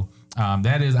 So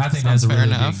that is, I think Sounds that's a fair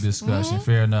really enough. big discussion.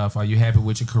 Fair enough. Are you happy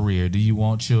with your career? Do you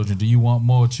want children? Do you want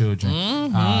more children?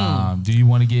 Do you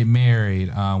want to get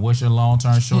married? What's your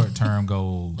long-term, short-term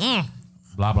goals?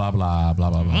 Blah blah blah blah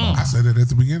blah blah. I said it at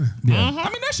the beginning. Yeah, I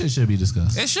mean that shit should be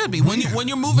discussed. It should be when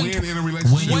you're moving When in a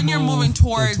relationship. when you're moving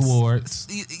towards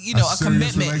you know, A a serious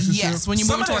commitment. relationship? Yes, when you're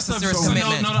moving towards a serious so-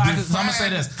 commitment. No, I'm gonna say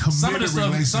this. Some of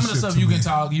the stuff you can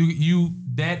talk. You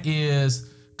that is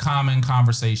common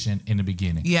conversation in the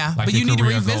beginning. Yeah, Like but your you need to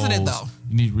career revisit it, goals. though.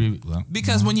 You need to well,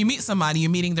 Because when you meet somebody, you're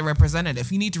meeting the representative.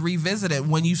 You need to revisit it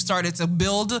when you started to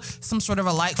build some sort of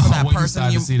a like for that when you person.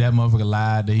 start to see that motherfucker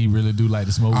lie that he really do like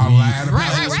to smoke I weed. lied about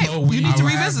Right, it. right. Smoke You weed. need to I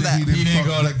lied revisit that that. he He didn't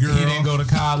go fuck to that girl. he didn't go to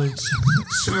college.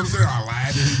 Shit, I'm saying I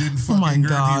lied that he didn't fuck Oh my that girl.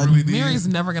 God, He really did. Mary's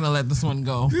never gonna let this one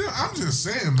go. Yeah, I'm just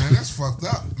saying, man. That's fucked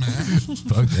up, man.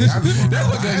 Fuck that. I just wanna That's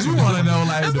know because why. you want to know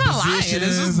like That's the not lying. positions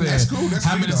It's just- and That's cool. That's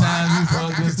how me, many though. times you I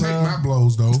fucked can and take my stuff.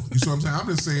 blows though. You see what I'm saying? I'm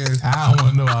just saying. I don't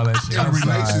want to know all that shit. In a I'm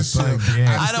sorry. relationship, Fuck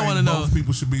yeah. I just don't think wanna know. both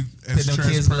people should be as them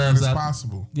kids' transparent gloves as up.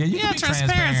 possible. Yeah, you Yeah, can be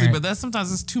transparency, transparent. but that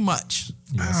sometimes it's too much.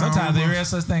 Yeah, sometimes there is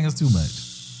such thing as too much.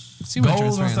 Too much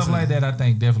Goals and stuff transparency. like that, I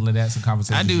think definitely that's a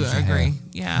conversation. I do you should agree.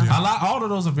 have. Yeah. All of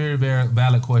those are very, very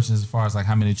valid questions as far as like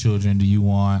how many children do you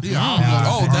want?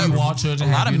 Yeah, do you want children?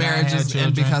 a lot Have of you not had marriages end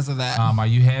children? because of that. Are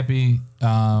you happy?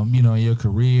 In your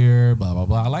career, blah blah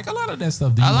blah. Like a lot of that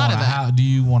stuff. Do you A lot want of a that. house? Do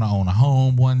you want to own a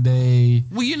home one day?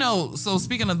 Well, you know, so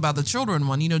speaking about the children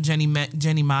one, you know, Jenny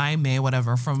May,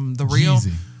 whatever, from The Real.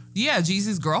 Jeezy. Yeah,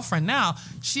 Jeezy's girlfriend now.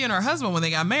 She and her husband, when they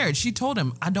got married, she told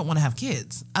him, I don't want to have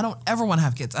kids. I don't ever want to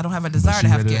have kids. I don't have a desire She to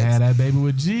have ready kids. to have that baby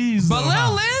with Jesus. But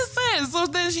listen, so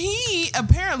then he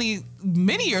apparently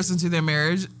many years into their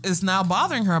marriage is now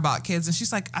bothering her about kids, and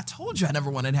she's like, "I told you I never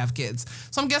wanted to have kids."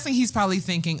 So I'm guessing he's probably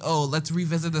thinking, "Oh, let's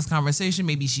revisit this conversation.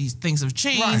 Maybe things have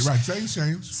changed." Right. Things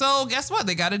change. So guess what?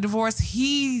 They got a divorce.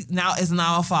 He is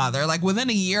now a father. Like within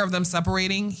a year of them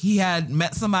separating, he had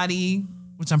met somebody,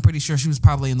 which I'm pretty sure she was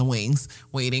probably in the wings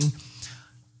waiting.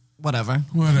 Whatever.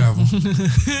 Whatever.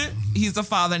 He's a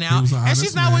father He now, was an and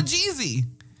she's honest not man. with Jeezy.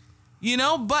 You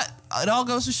know, but it all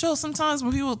goes to show sometimes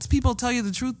when people tell you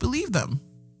the truth, believe them.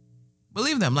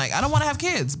 Believe them. Like, I don't want to have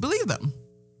kids. Believe them.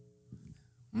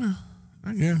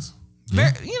 I guess.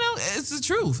 It's the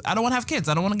truth. I don't want to have kids.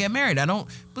 I don't want to get married. I don't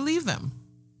believe them.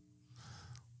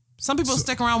 Some people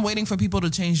stick around waiting for people to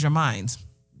change their minds.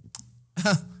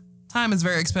 Time is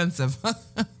very expensive.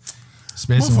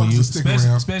 Especially when Motherfuckers you, will stick around.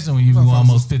 especially when you Motherfuckers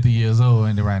almost 50 years old,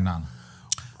 ain't it right now?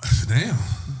 Damn.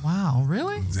 Wow,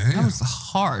 really? Damn. That was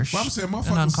harsh Well, I'm saying, and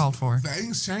motherfuckers, uncalled for.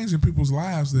 things change in people's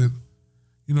lives that,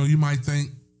 you might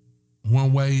think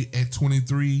one way at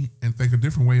 23 and think a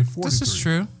different way at 43. This is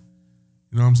true.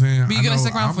 You know what I'm saying? But you're going to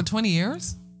stick around for 20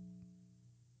 years?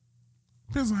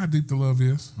 Depends on how deep the love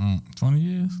is. 20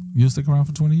 years? You'll stick around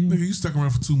for 20 years? Nigga, you stuck around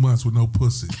for 2 months with no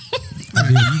pussy. Nigga,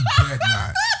 you bet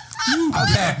not. You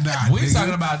bet not. We nigga.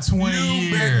 talking about 20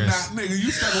 You bet years. not, nigga.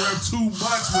 You stuck around 2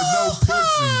 months with no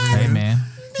pussy, nigga. Hey, man.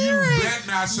 You bet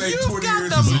not say you 20 got years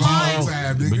the is a long mind.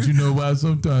 time, nigga. But you know why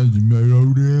sometimes you might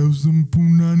already have some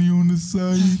punani on the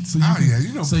side.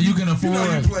 So you can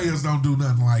afford. You players don't do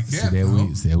nothing like that.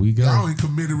 There we go. Y'all in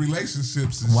committed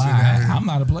relationships and Why? shit out here. I'm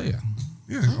not a player.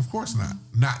 Yeah, of course not.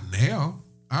 Not now.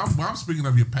 I'm speaking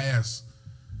of your past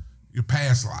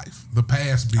life, the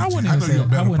past BG. I wouldn't know even say. you're a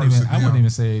better I wouldn't person even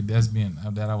say that's being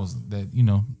that I was that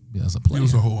as a player. You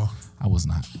was a whore. I was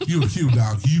not. You a Q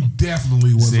dog. You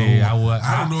definitely was a See, whore. I was.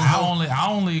 I don't know. I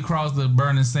only crossed the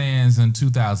burning sands in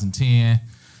 2010.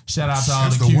 Shout out to all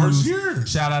That's the the Qs. worst year.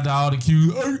 Shout out to all the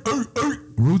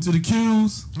Qs. Root to the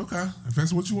Qs. Okay, if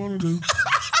that's what you want to do,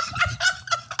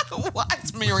 Why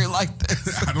is Miri like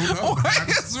this? I don't know. Why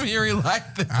is Miri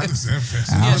like this? I just said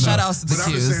Yeah, don't shout know. outs to the But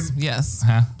I'm just cues. saying, Yes.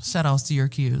 Huh? Shout outs to your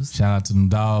cues. Shout out to them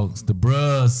dogs, the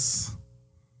bruhs.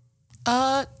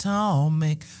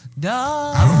 Atomic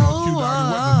dog. I don't know Q Dog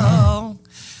wasn't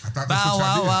I thought that's Bow what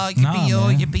wow y'all wow did. yippee yo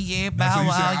man. yippee yeah That's bow what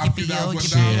you said, wow I'm yippee Q yo Dog, what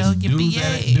yippee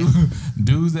yo dog? yippee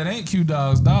Dudes that ain't Q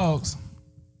dogs, dogs.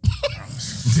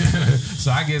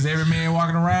 So I guess every man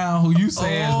walking around who you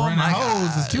say is Oh running my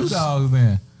hoes is Q gosh. dogs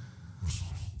then.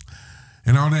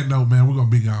 And on that note, man, we're gonna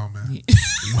be gone, man.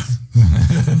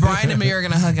 Brian and me are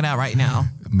gonna hug it out right now.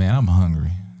 Man, I'm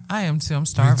hungry. I am too. I'm I'm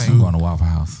starving. going to Waffle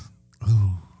House.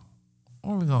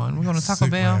 Where are we going? We're going to Taco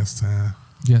Sick Bell. last time.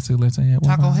 You got cigarettes in yet?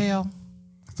 Taco Hell.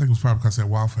 I think it was probably because I said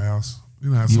Waffle House. You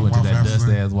know, how You some went to Waffle that Houses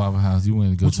dusty are. ass Waffle House. You went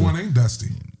to go Which to one ain't dusty?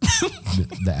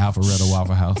 the Alpharetta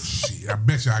Waffle House. Shit, I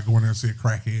bet you I go in there and see a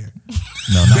crackhead.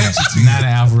 No, not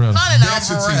an Alpharetta. Not an That's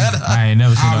your Alpharetta. team. I ain't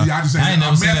never seen. Oh, yeah, I just said I ain't a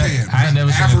never seen meth that. head. I ain't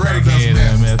never seen a Alpharetta does crackhead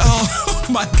meth. in meth. Oh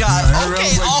my God. Yeah, Okay,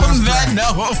 everybody on does that crack.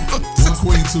 note. One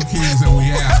queen, 2 kings, and we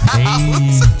out.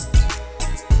 Hey.